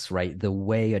things, right? The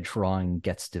way a drawing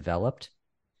gets developed,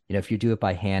 if you do it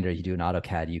by hand or you do an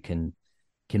AutoCAD, you can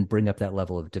bring up that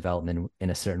level of development in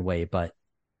a certain way. But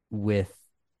with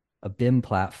a BIM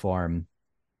platform,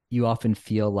 you often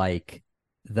feel like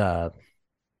the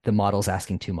model's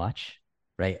asking too much,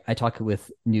 right? I talk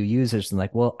with new users and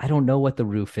like, well, I don't know what the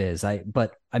roof is.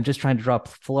 But I'm just trying to draw a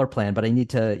floor plan, but I need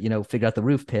to, figure out the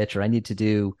roof pitch, or I need to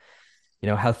do,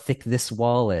 how thick this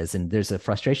wall is. And there's a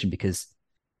frustration because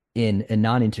in a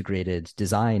non-integrated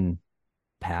design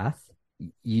path,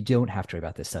 you don't have to worry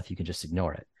about this stuff. You can just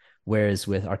ignore it. Whereas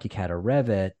with ArchiCAD or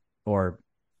Revit or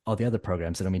all the other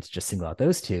programs, I don't mean to just single out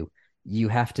those two, you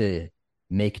have to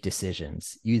make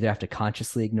decisions. You either have to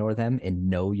consciously ignore them and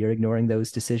know you're ignoring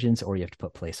those decisions, or you have to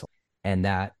put placeholders. And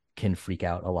that can freak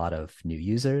out a lot of new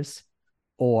users,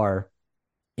 or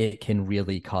it can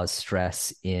really cause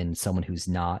stress in someone who's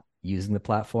not using the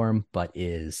platform, but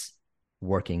is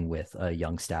working with a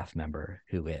young staff member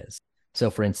who is. So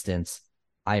for instance,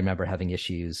 I remember having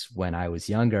issues when I was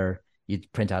younger.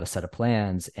 You'd print out a set of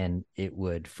plans and it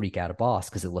would freak out a boss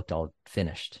because it looked all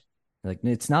finished. Like,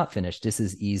 it's not finished. This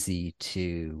is easy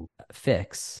to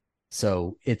fix.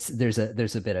 So there's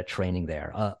a bit of training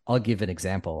there. I'll give an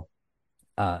example.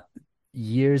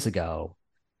 Years ago,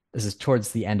 this is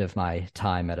towards the end of my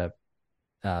time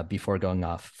at before going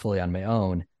off fully on my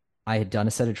own, I had done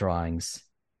a set of drawings.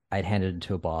 I'd handed it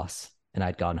to a boss and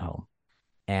I'd gone home.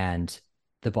 And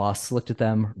The boss looked at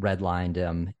them, redlined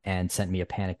them, and sent me a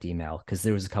panicked email because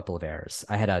there was a couple of errors.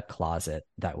 I had a closet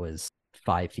that was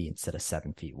 5 feet instead of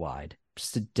 7 feet wide.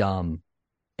 Just a dumb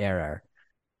error.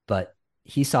 But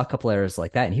he saw a couple errors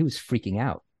like that and he was freaking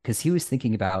out because he was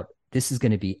thinking about this is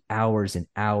going to be hours and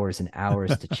hours and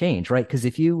hours to change, right? Because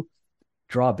if you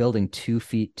draw a building 2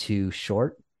 feet too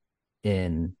short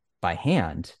by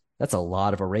hand, that's a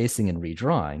lot of erasing and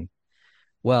redrawing.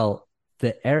 Well,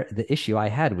 the issue I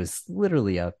had was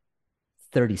literally a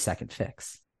 30-second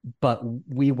fix, but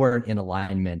we weren't in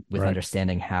alignment with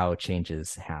understanding how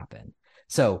changes happen.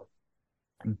 So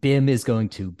BIM is going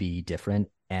to be different,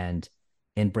 and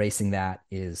embracing that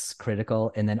is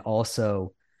critical. And then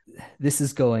also, this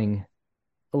is going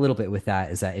a little bit with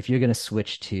that, is that if you're going to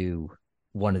switch to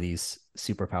one of these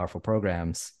super powerful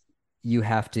programs, you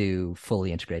have to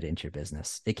fully integrate it into your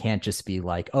business. It can't just be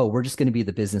like, oh, we're just going to be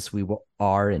the business we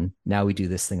are, and now we do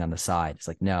this thing on the side. It's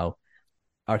like, no,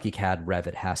 ArchiCAD,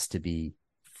 Revit has to be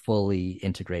fully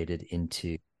integrated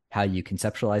into how you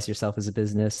conceptualize yourself as a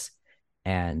business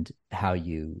and how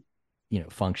you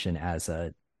function as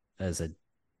a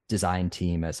design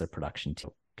team, as a production team,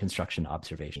 construction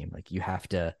observation. Like it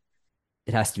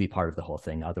has to be part of the whole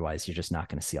thing. Otherwise, you're just not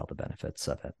going to see all the benefits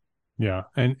of it. Yeah.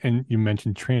 And you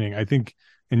mentioned training, I think,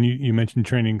 and you mentioned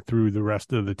training through the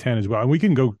rest of the 10 as well. And we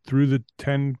can go through the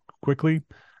 10 quickly.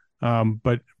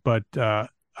 But I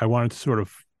wanted to sort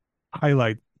of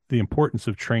highlight the importance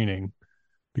of training,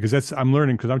 because I'm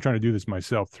learning, because I'm trying to do this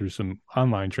myself through some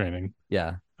online training.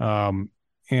 Yeah.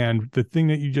 And the thing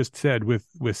that you just said with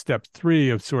step 3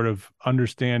 of sort of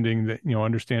understanding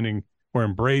or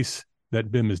embrace that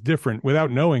BIM is different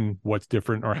without knowing what's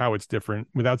different or how it's different,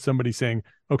 without somebody saying,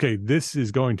 okay, this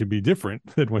is going to be different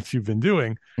than what you've been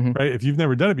doing, right? If you've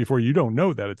never done it before, you don't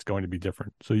know that it's going to be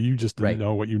different. So you just didn't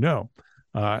know what you know.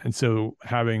 And so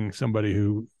having somebody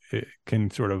who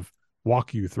can sort of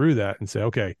walk you through that and say,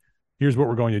 okay, here's what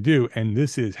we're going to do, and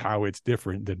this is how it's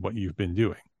different than what you've been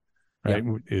doing, right?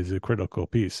 Is a critical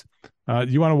piece.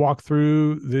 You want to walk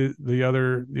through the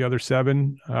other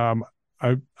 7?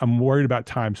 I'm worried about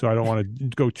time, so I don't want to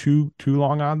go too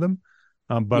long on them.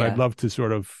 But I'd love to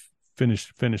sort of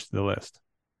finish the list.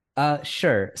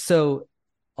 Sure. So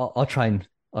I'll try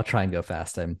and go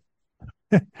fast.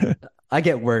 I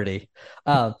get wordy.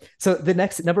 So the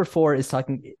next number 4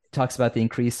 talks about the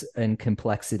increase in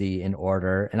complexity in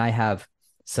order, and I have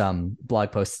some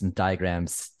blog posts and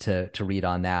diagrams to read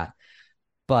on that.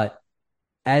 But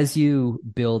as you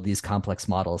build these complex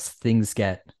models, things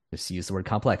get, just use the word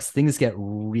complex, things get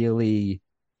really,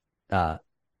 there's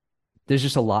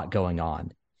just a lot going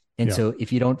on. And so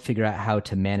if you don't figure out how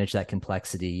to manage that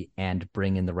complexity and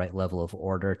bring in the right level of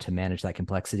order to manage that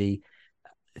complexity,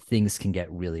 things can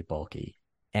get really bulky.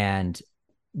 And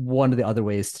one of the other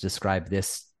ways to describe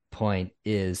this point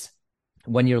is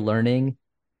when you're learning,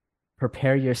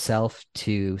 prepare yourself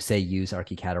to, say, use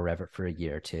ArchiCAD or Revit for a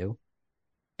year or two,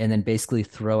 and then basically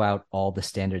throw out all the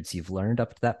standards you've learned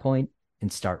up to that point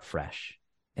and start fresh.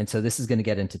 And so this is going to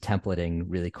get into templating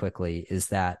really quickly, is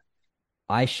that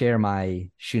I share my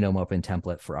Shunome Open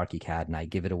template for ArchiCAD and I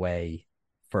give it away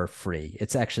for free.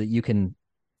 It's actually, you can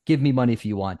give me money if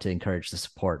you want to encourage the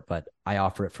support, but I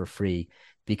offer it for free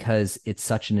because it's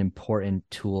such an important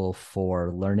tool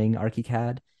for learning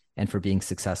ArchiCAD and for being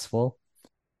successful.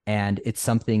 And it's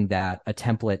something that a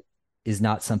template is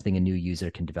not something a new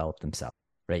user can develop themselves,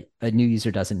 right? A new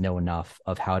user doesn't know enough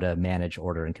of how to manage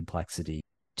order and complexity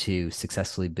to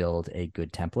successfully build a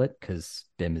good template, because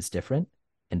BIM is different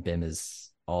and BIM is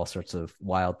all sorts of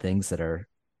wild things that are,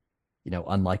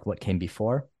 unlike what came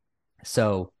before.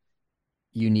 So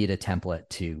you need a template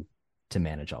to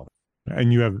manage all that.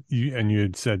 And you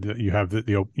had said that you have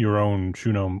your own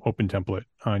Shunome Open template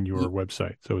on your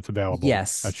website, so it's available at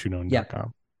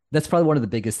shunome.com. That's probably one of the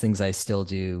biggest things I still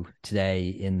do today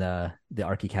in the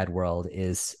ArchiCAD world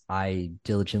is I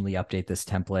diligently update this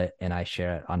template and I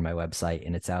share it on my website,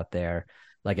 and it's out there,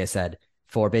 like I said,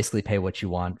 for basically pay what you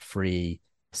want free,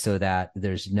 so that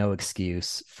there's no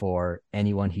excuse for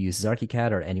anyone who uses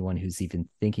ArchiCAD or anyone who's even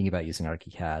thinking about using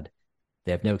ArchiCAD.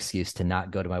 They have no excuse to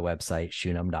not go to my website,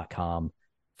 shunome.com,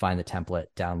 find the template,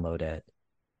 download it,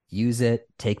 use it,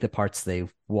 take the parts they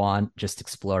want, just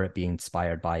explore it, be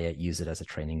inspired by it, use it as a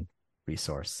training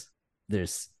resource.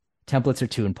 Templates are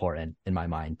too important in my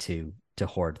mind to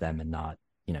hoard them and not,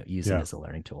 use them as a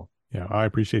learning tool. Yeah, I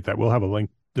appreciate that. We'll have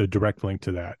the direct link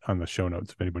to that on the show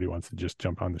notes. If anybody wants to just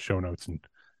jump on the show notes and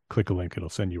click a link, it'll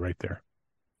send you right there.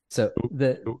 So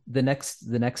the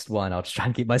next one, I'll just try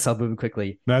and keep myself moving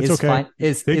quickly. That's okay.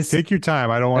 Take your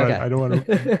time. I don't want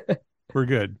to. We're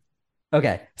good.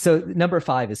 Okay. So number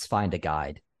 5 is find a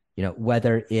guide.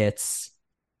 Whether it's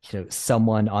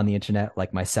someone on the internet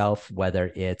like myself,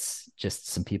 whether it's just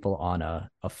some people on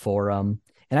a forum.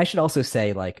 And I should also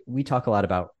say, like, we talk a lot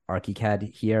about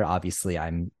ArchiCAD here. Obviously,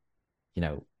 I'm,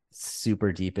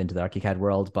 super deep into the ArchiCAD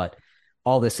world, but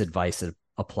all this advice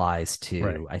applies to,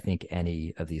 Right. I think,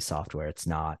 any of these software. It's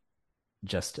not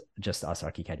just us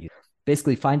ArchiCAD users.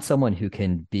 Basically, find someone who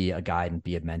can be a guide and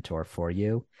be a mentor for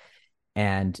you.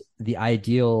 And the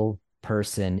ideal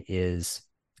person is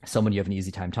someone you have an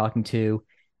easy time talking to,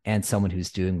 and someone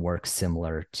who's doing work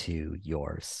similar to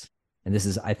yours. And this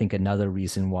is, I think, another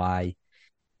reason why,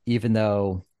 even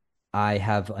though I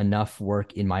have enough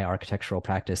work in my architectural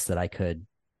practice that I could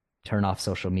turn off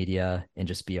social media and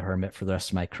just be a hermit for the rest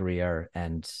of my career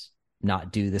and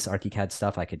not do this ArchiCAD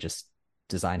stuff, I could just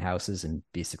design houses and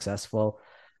be successful.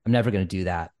 I'm never going to do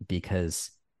that because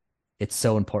it's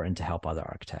so important to help other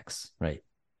architects, right?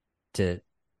 To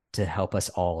help us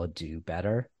all do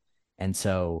better. And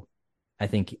so I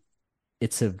think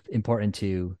it's important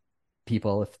to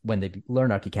people, when they learn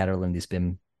ArchiCAD or learn these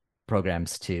BIM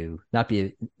programs, to not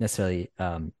be necessarily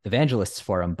evangelists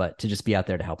for them, but to just be out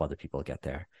there to help other people get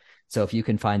there. So if you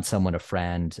can find someone, a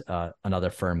friend, another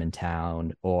firm in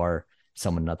town, or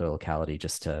someone in another locality,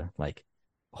 just to like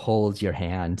hold your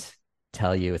hand,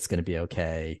 tell you it's going to be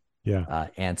okay,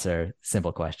 answer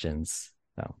simple questions.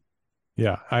 So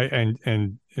Yeah,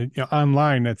 and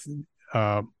online, that's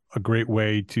a great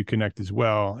way to connect as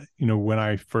well. When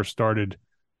I first started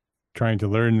trying to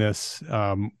learn this,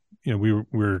 we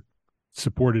were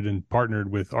supported and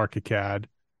partnered with ArchiCAD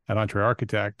at Entre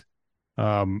Architect,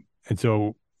 and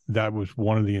so that was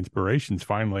one of the inspirations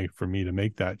finally for me to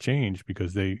make that change,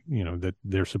 because that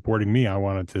they're supporting me. I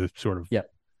wanted to sort of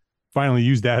finally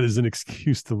use that as an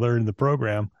excuse to learn the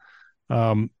program.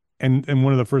 And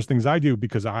one of the first things I do,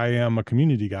 because I am a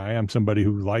community guy, I'm somebody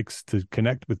who likes to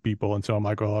connect with people. And so I'm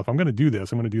like, well, if I'm going to do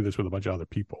this, I'm going to do this with a bunch of other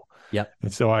people. Yep.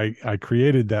 And so I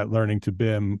created that Learning to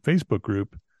BIM Facebook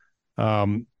group.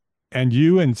 And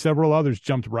you and several others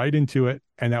jumped right into it.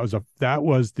 And that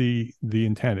was the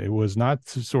intent. It was not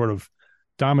to sort of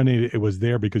dominate it. It was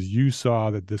there because you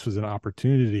saw that this was an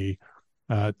opportunity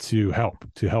to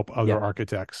help other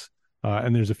architects.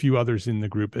 And there's a few others in the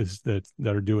group that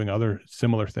are doing other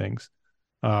similar things.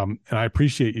 And I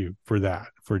appreciate you for that,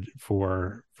 for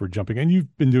jumping. And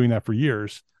you've been doing that for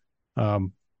years.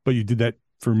 But you did that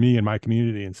for me and my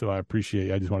community. And so I appreciate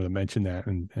it. I just wanted to mention that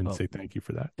and say thank you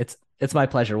for that. It's my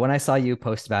pleasure. When I saw you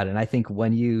post about it, and I think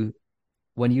when you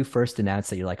first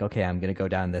announced that you're like, okay, I'm going to go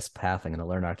down this path, I'm going to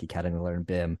learn ArchiCAD, I'm going to learn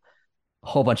BIM, a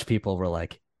whole bunch of people were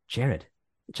like, Jared,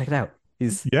 check it out.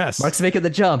 Mark's making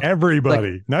the jump.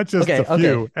 Everybody, like, not just a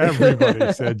few. Okay.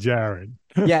 Everybody said Jared.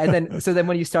 Yeah, and then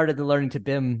when you started the Learning to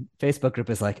BIM Facebook group,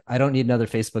 is like, I don't need another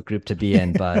Facebook group to be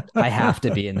in, but I have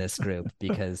to be in this group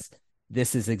because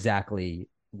this is exactly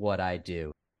what I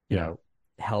do.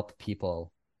 Help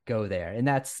people go there, and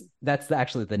that's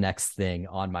actually the next thing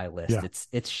on my list. Yeah.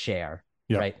 It's share,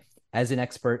 right? As an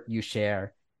expert, you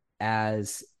share.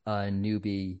 As a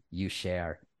newbie, you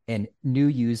share, and new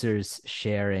users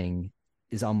sharing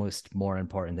is almost more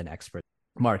important than expert.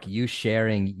 Mark, you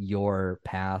sharing your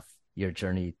path, your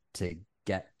journey to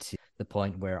get to the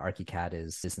point where ArchiCAD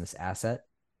is a business asset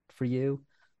for you,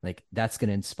 like that's going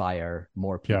to inspire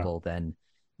more people than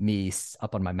me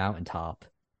up on my mountaintop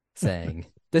saying,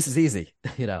 this is easy,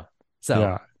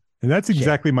 So and that's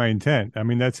exactly my intent. I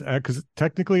mean, that's because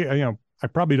technically, I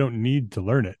probably don't need to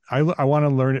learn it. I want to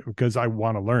learn it because I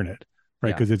want to learn it,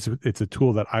 right? Because it's a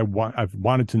tool that I've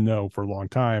wanted to know for a long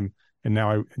time. And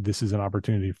now this is an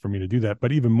opportunity for me to do that.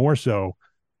 But even more so,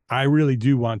 I really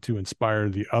do want to inspire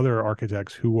the other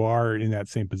architects who are in that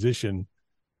same position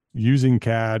using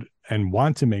CAD and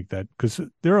want to make that, because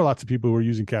there are lots of people who are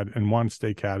using CAD and want to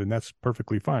stay CAD, and that's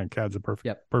perfectly fine. CAD's a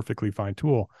perfectly fine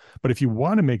tool. But if you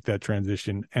want to make that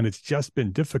transition and it's just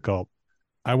been difficult,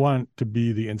 I want to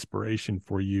be the inspiration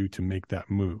for you to make that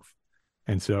move.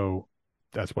 And so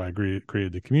that's why I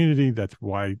created the community. That's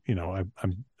why,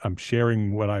 I'm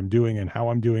sharing what I'm doing and how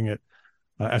I'm doing it,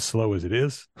 as slow as it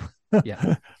is.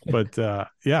 But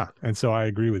and so I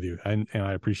agree with you, and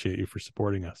I appreciate you for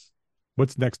supporting us.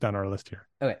 What's next on our list here?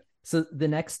 Okay, so the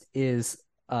next is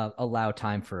allow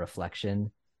time for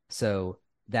reflection. So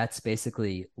that's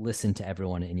basically listen to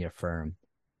everyone in your firm,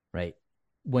 right?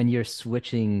 When you're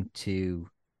switching to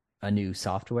a new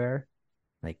software,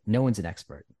 like no one's an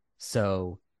expert.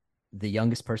 So the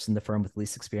youngest person in the firm with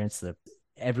least experience,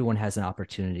 everyone has an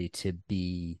opportunity to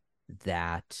be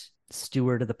that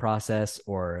steward of the process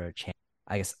or change.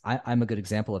 I guess I'm a good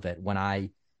example of it. When I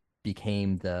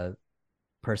became the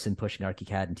person pushing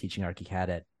ArchiCAD and teaching ArchiCAD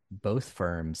at both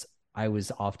firms, I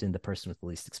was often the person with the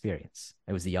least experience.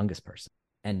 I was the youngest person.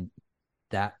 And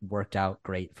that worked out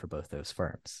great for both those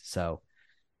firms. So,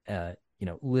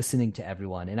 listening to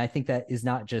everyone. And I think that is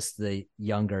not just the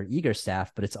younger, eager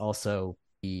staff, but it's also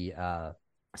the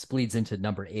bleeds into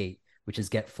number 8, which is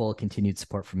get full continued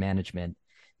support from management,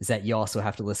 is that you also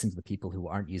have to listen to the people who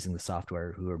aren't using the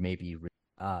software, who are maybe,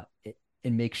 and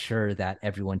make sure that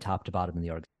everyone top to bottom in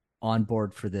the org on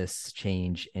board for this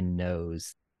change and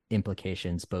knows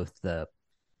implications, both the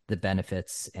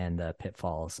benefits and the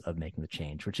pitfalls of making the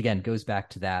change, which again goes back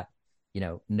to that,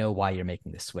 know why you're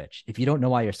making the switch. If you don't know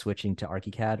why you're switching to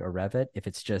ArchiCAD or Revit, if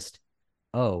it's just,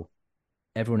 oh,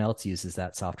 everyone else uses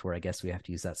that software, I guess we have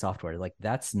to use that software. Like,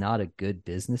 that's not a good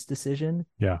business decision.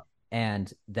 Yeah. And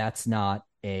that's not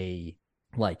a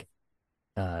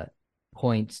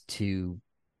point to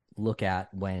look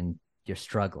at when you're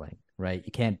struggling, right?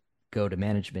 You can't go to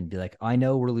management and be like, I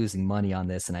know we're losing money on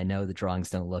this, and I know the drawings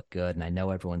don't look good, and I know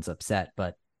everyone's upset,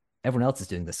 but everyone else is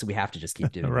doing this, so we have to just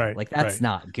keep doing right. it. Like, that's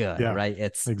not good, right?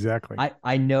 It's exactly.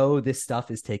 I know this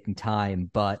stuff is taking time,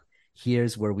 but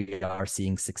here's where we are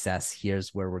seeing success.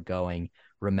 Here's where we're going.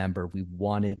 Remember, we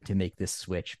wanted to make this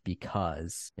switch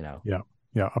because,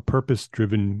 a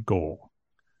purpose-driven goal.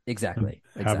 Exactly.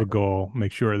 Have a goal.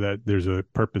 Make sure that there's a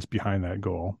purpose behind that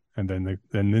goal, and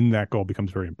then that goal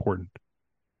becomes very important.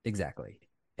 Exactly.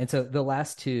 And so the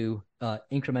last 2,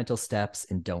 incremental steps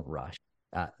and don't rush.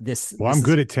 I'm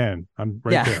good at 10. I'm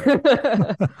right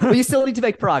there. Well, you still need to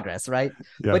make progress, right?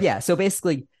 Yeah. But so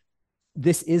basically,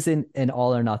 this isn't an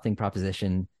all or nothing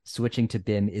proposition. Switching to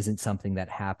BIM isn't something that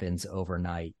happens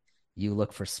overnight. You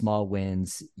look for small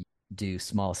wins, you do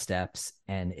small steps,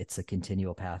 and it's a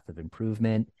continual path of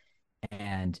improvement.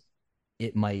 And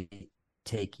it might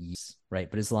take years,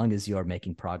 right? But as long as you're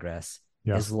making progress,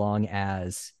 as long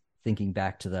as, thinking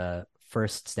back to the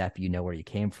first step, where you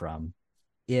came from,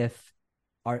 if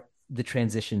the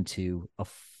transition to a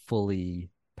fully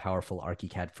powerful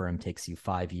ArchiCAD firm takes you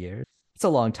 5 years, it's a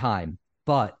long time.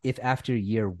 But if after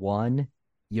year 1,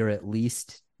 you're at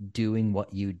least doing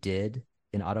what you did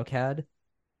in AutoCAD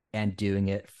and doing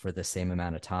it for the same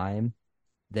amount of time,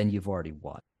 then you've already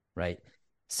won, right?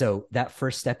 So that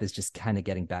first step is just kind of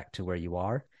getting back to where you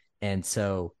are. And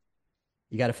so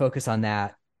you got to focus on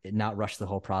that, not rush the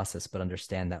whole process, but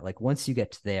understand that, like, once you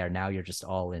get to there, now you're just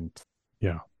all in.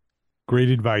 Yeah. Great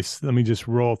advice. Let me just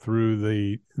roll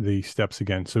through the steps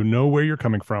again. So know where you're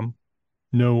coming from,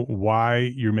 know why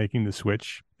you're making the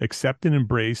switch, accept and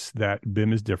embrace that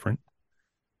BIM is different.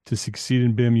 To succeed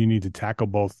in BIM, you need to tackle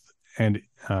both and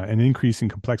an increase in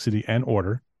complexity and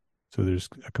order. So there's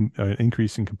an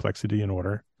increase in complexity and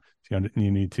order. So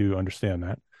you need to understand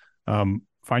that.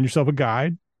 Find yourself a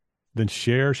guide, then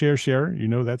share.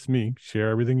 That's me. Share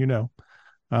everything you know.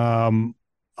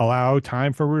 Allow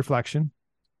time for reflection.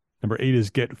 Number 8 is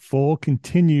get full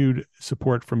continued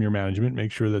support from your management.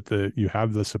 Make sure that you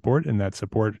have the support, and that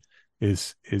support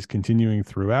is continuing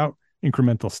throughout.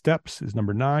 Incremental steps is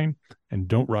number 9, and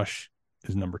don't rush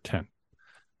is number 10.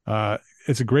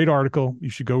 It's a great article. You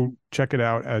should go check it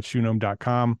out at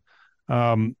shoenome.com.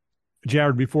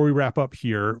 Jared, before we wrap up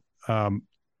here,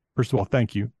 first of all,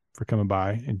 thank you for coming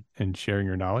by and sharing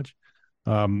your knowledge.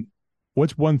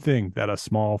 What's one thing that a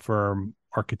small firm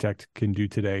architect can do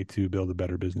today to build a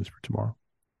better business for tomorrow?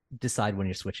 Decide when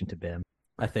you're switching to BIM.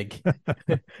 I think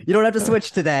you don't have to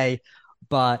switch today,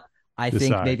 but I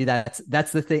think maybe that's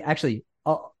the thing. Actually,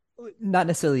 not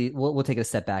necessarily. We'll take it a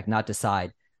step back. Not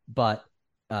decide, but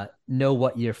know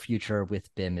what your future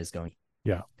with BIM is going.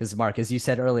 Yeah. Because Mark, as you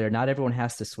said earlier, not everyone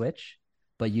has to switch,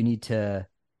 but you need to.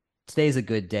 Today's a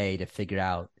good day to figure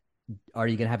out: are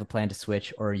you going to have a plan to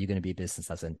switch, or are you going to be a business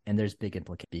lesson? And there's big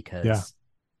implications because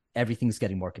everything's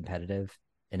getting more competitive,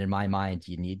 and in my mind,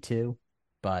 you need to.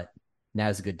 But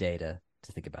now's a good day to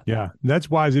think about that. Yeah, that's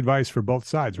wise advice for both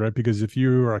sides, right? Because if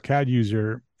you are a CAD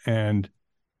user and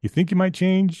you think you might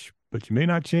change, but you may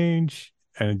not change,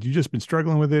 and you've just been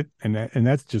struggling with it, and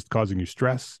that's just causing you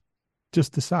stress,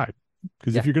 just decide.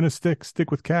 Because if you're going to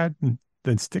stick with CAD,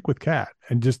 then stick with CAD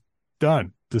and just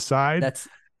done. Decide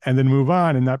and then move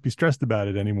on and not be stressed about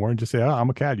it anymore and just say, I'm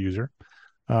a CAD user.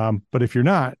 But if you're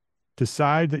not,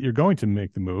 decide that you're going to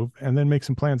make the move and then make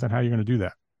some plans on how you're going to do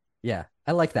that. Yeah,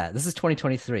 I like that. This is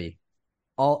 2023.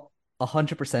 All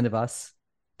 100% of us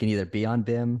can either be on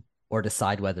BIM or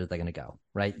decide whether they're going to go,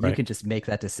 right? You can just make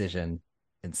that decision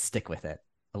and stick with it.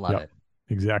 I love it.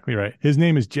 Exactly right. His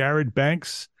name is Jared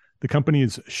Banks. The company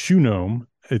is Shoenome.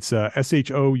 It's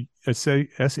SHOU,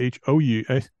 SHOE,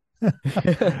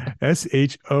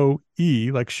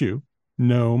 like shoe.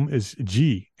 Gnome is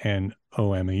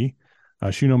GNOME.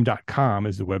 Shoenome.com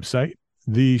is the website.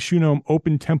 The Shoenome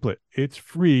open template. It's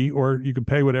free, or you can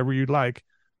pay whatever you'd like.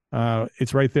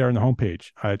 It's right there on the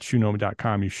homepage at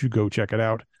shoenome.com. You should go check it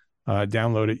out,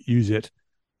 download it, use it.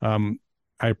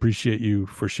 I appreciate you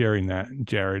for sharing that,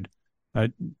 Jared.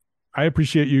 I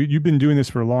appreciate you. You've been doing this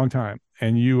for a long time,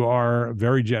 and you are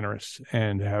very generous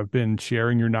and have been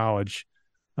sharing your knowledge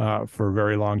for a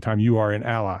very long time. You are an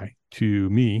ally to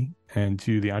me and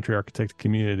to the EntreArchitect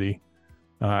community.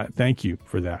 Thank you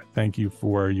for that. Thank you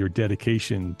for your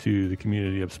dedication to the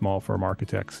community of small firm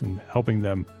architects and helping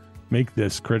them make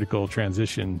this critical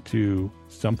transition to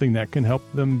something that can help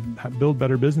them build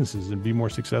better businesses and be more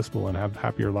successful and have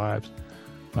happier lives.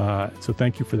 So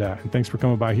thank you for that. And thanks for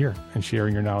coming by here and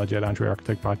sharing your knowledge at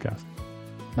EntreArchitect Podcast.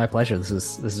 My pleasure. This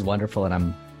is wonderful. And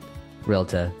I'm thrilled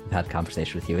to have had a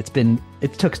conversation with you.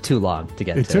 It took too long to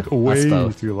get to. It took way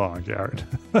too long, Jared.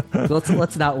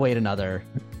 let's not wait another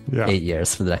 8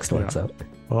 years for the next one. So,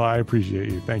 well, I appreciate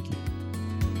you. Thank you.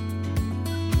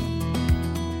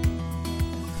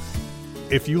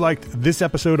 If you liked this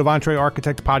episode of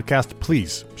EntreArchitect Podcast,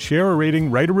 please share a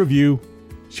rating, write a review,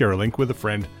 share a link with a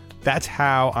friend. That's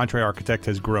how EntreArchitect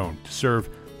has grown to serve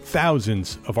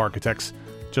thousands of architects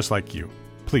just like you.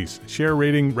 Please share a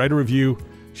rating, write a review,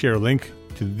 share a link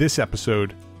to this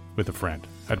episode with a friend.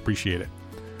 I'd appreciate it.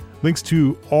 Links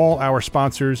to all our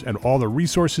sponsors and all the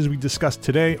resources we discussed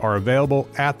today are available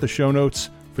at the show notes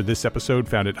for this episode,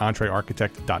 found at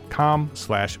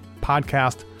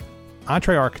entrearchitect.com/podcast.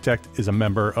 EntreArchitect is a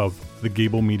member of the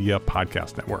Gable Media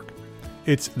Podcast Network.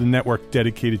 It's the network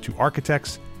dedicated to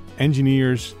architects,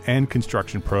 engineers, and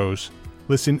construction pros.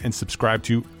 Listen and subscribe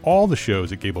to all the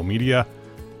shows at Gable Media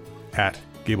at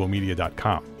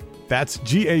gablemedia.com. That's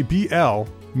GABL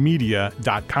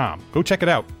media.com. Go check it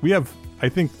out. We have, I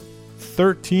think,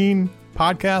 13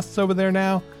 podcasts over there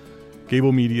now.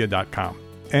 gablemedia.com.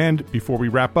 And before we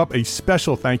wrap up, a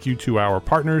special thank you to our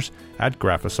partners at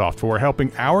Graphisoft for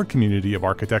helping our community of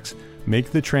architects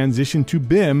make the transition to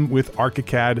BIM with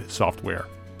ArchiCAD software.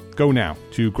 Go now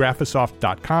to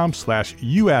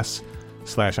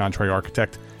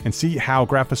graphisoft.com/US/EntreArchitect and see how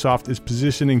Graphisoft is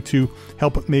positioning to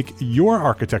help make your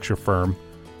architecture firm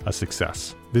a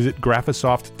success. Visit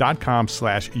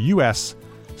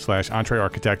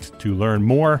graphisoft.com/US/EntreArchitect to learn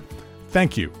more.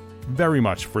 Thank you very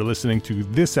much for listening to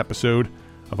this episode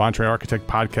of EntreArchitect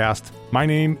Podcast. My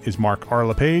name is Mark R.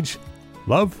 LePage.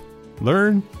 Love,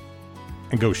 learn,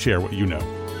 and go share what you know.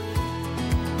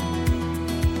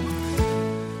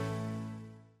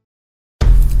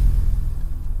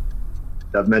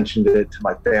 I've mentioned it to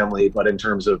my family, but in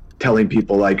terms of telling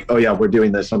people like, oh yeah, we're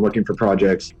doing this, I'm looking for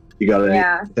projects, you got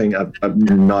anything?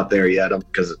 I'm not there yet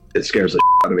because it scares the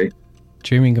shit out of me.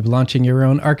 Dreaming of launching your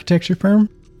own architecture firm?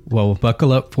 Well,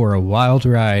 buckle up for a wild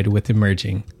ride with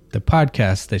Emerging, the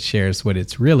podcast that shares what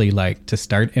it's really like to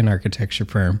start an architecture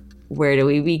firm. Where do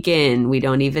we begin? We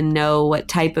don't even know what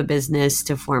type of business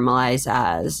to formalize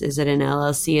as. Is it an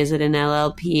LLC? Is it an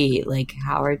LLP? Like,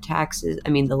 how are taxes? I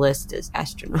mean, the list is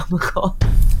astronomical.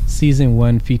 Season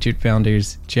 1 featured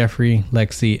founders Jeffrey,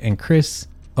 Lexi, and Chris,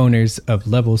 owners of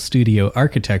Level Studio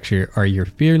Architecture, are your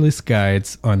fearless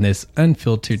guides on this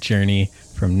unfiltered journey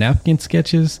from napkin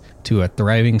sketches to a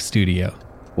thriving studio.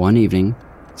 One evening,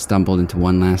 stumbled into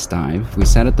one last dive, we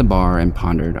sat at the bar and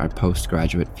pondered our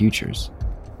postgraduate futures.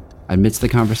 Amidst the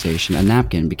conversation, a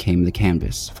napkin became the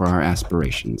canvas for our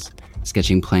aspirations,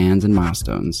 sketching plans and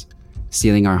milestones,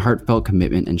 sealing our heartfelt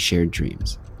commitment and shared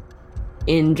dreams.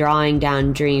 In drawing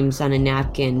down dreams on a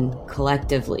napkin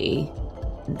collectively,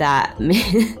 that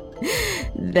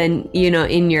then,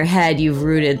 in your head, you've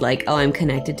rooted like, oh, I'm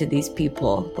connected to these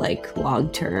people, like long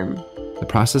term. The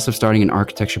process of starting an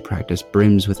architecture practice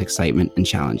brims with excitement and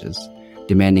challenges,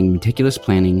 demanding meticulous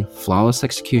planning, flawless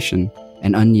execution,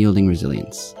 and unyielding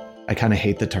resilience. I kind of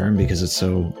hate the term because it's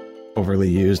so overly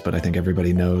used, but I think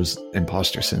everybody knows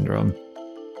imposter syndrome.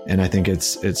 And I think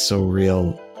it's so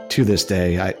real to this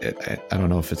day. I don't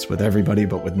know if it's with everybody,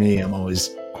 but with me, I'm always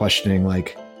questioning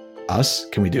like, us,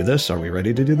 can we do this? Are we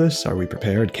ready to do this? Are we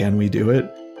prepared? Can we do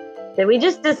it? Did we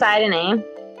just decide a name?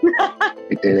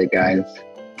 We did it, guys.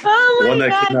 Oh my God. One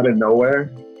that came out of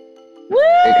nowhere. Woo!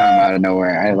 It came out of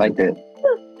nowhere. I liked it.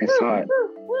 I saw it.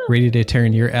 Ready to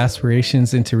turn your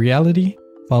aspirations into reality?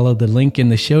 Follow the link in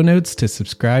the show notes to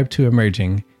subscribe to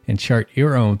Emerging and chart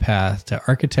your own path to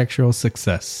architectural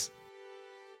success.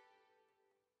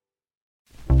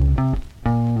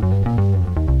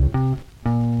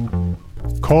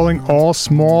 Calling all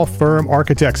small firm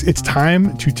architects. It's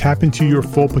time to tap into your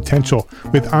full potential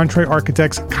with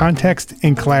EntreArchitect's Context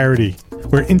and Clarity,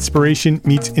 where inspiration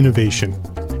meets innovation.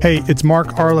 Hey, it's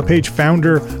Mark R. LePage,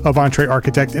 founder of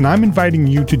EntreArchitect, and I'm inviting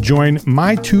you to join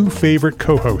my two favorite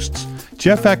co-hosts,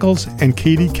 Jeff Eccles and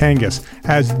Katie Kangas,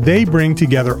 as they bring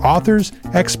together authors,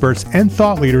 experts, and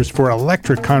thought leaders for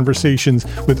electric conversations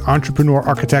with entrepreneur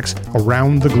architects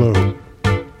around the globe.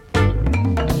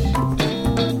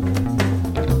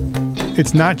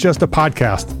 It's not just a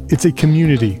podcast, it's a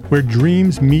community where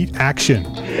dreams meet action.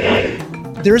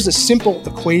 There's a simple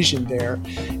equation there.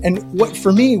 And what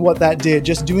that did,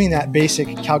 just doing that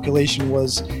basic calculation,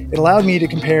 was it allowed me to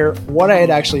compare what I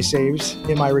had actually saved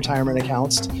in my retirement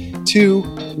accounts to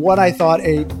what I thought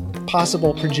a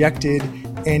possible projected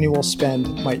annual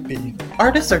spend might be.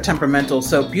 Artists are temperamental,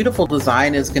 so beautiful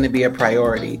design is going to be a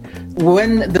priority.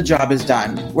 When the job is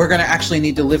done, we're going to actually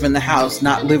need to live in the house,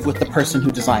 not live with the person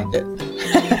who designed it.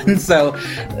 And so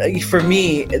for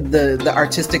me, the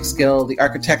artistic skill, the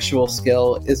architectural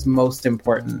skill is most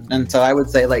important. And so I would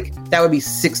say that would be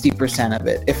 60% of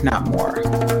it, if not more.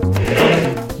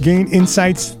 Gain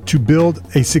insights to build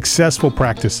a successful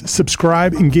practice.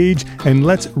 Subscribe, engage, and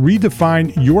let's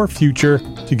redefine your future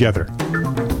together.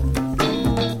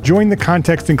 Join the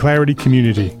Context and Clarity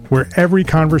community, where every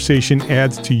conversation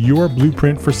adds to your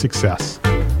blueprint for success.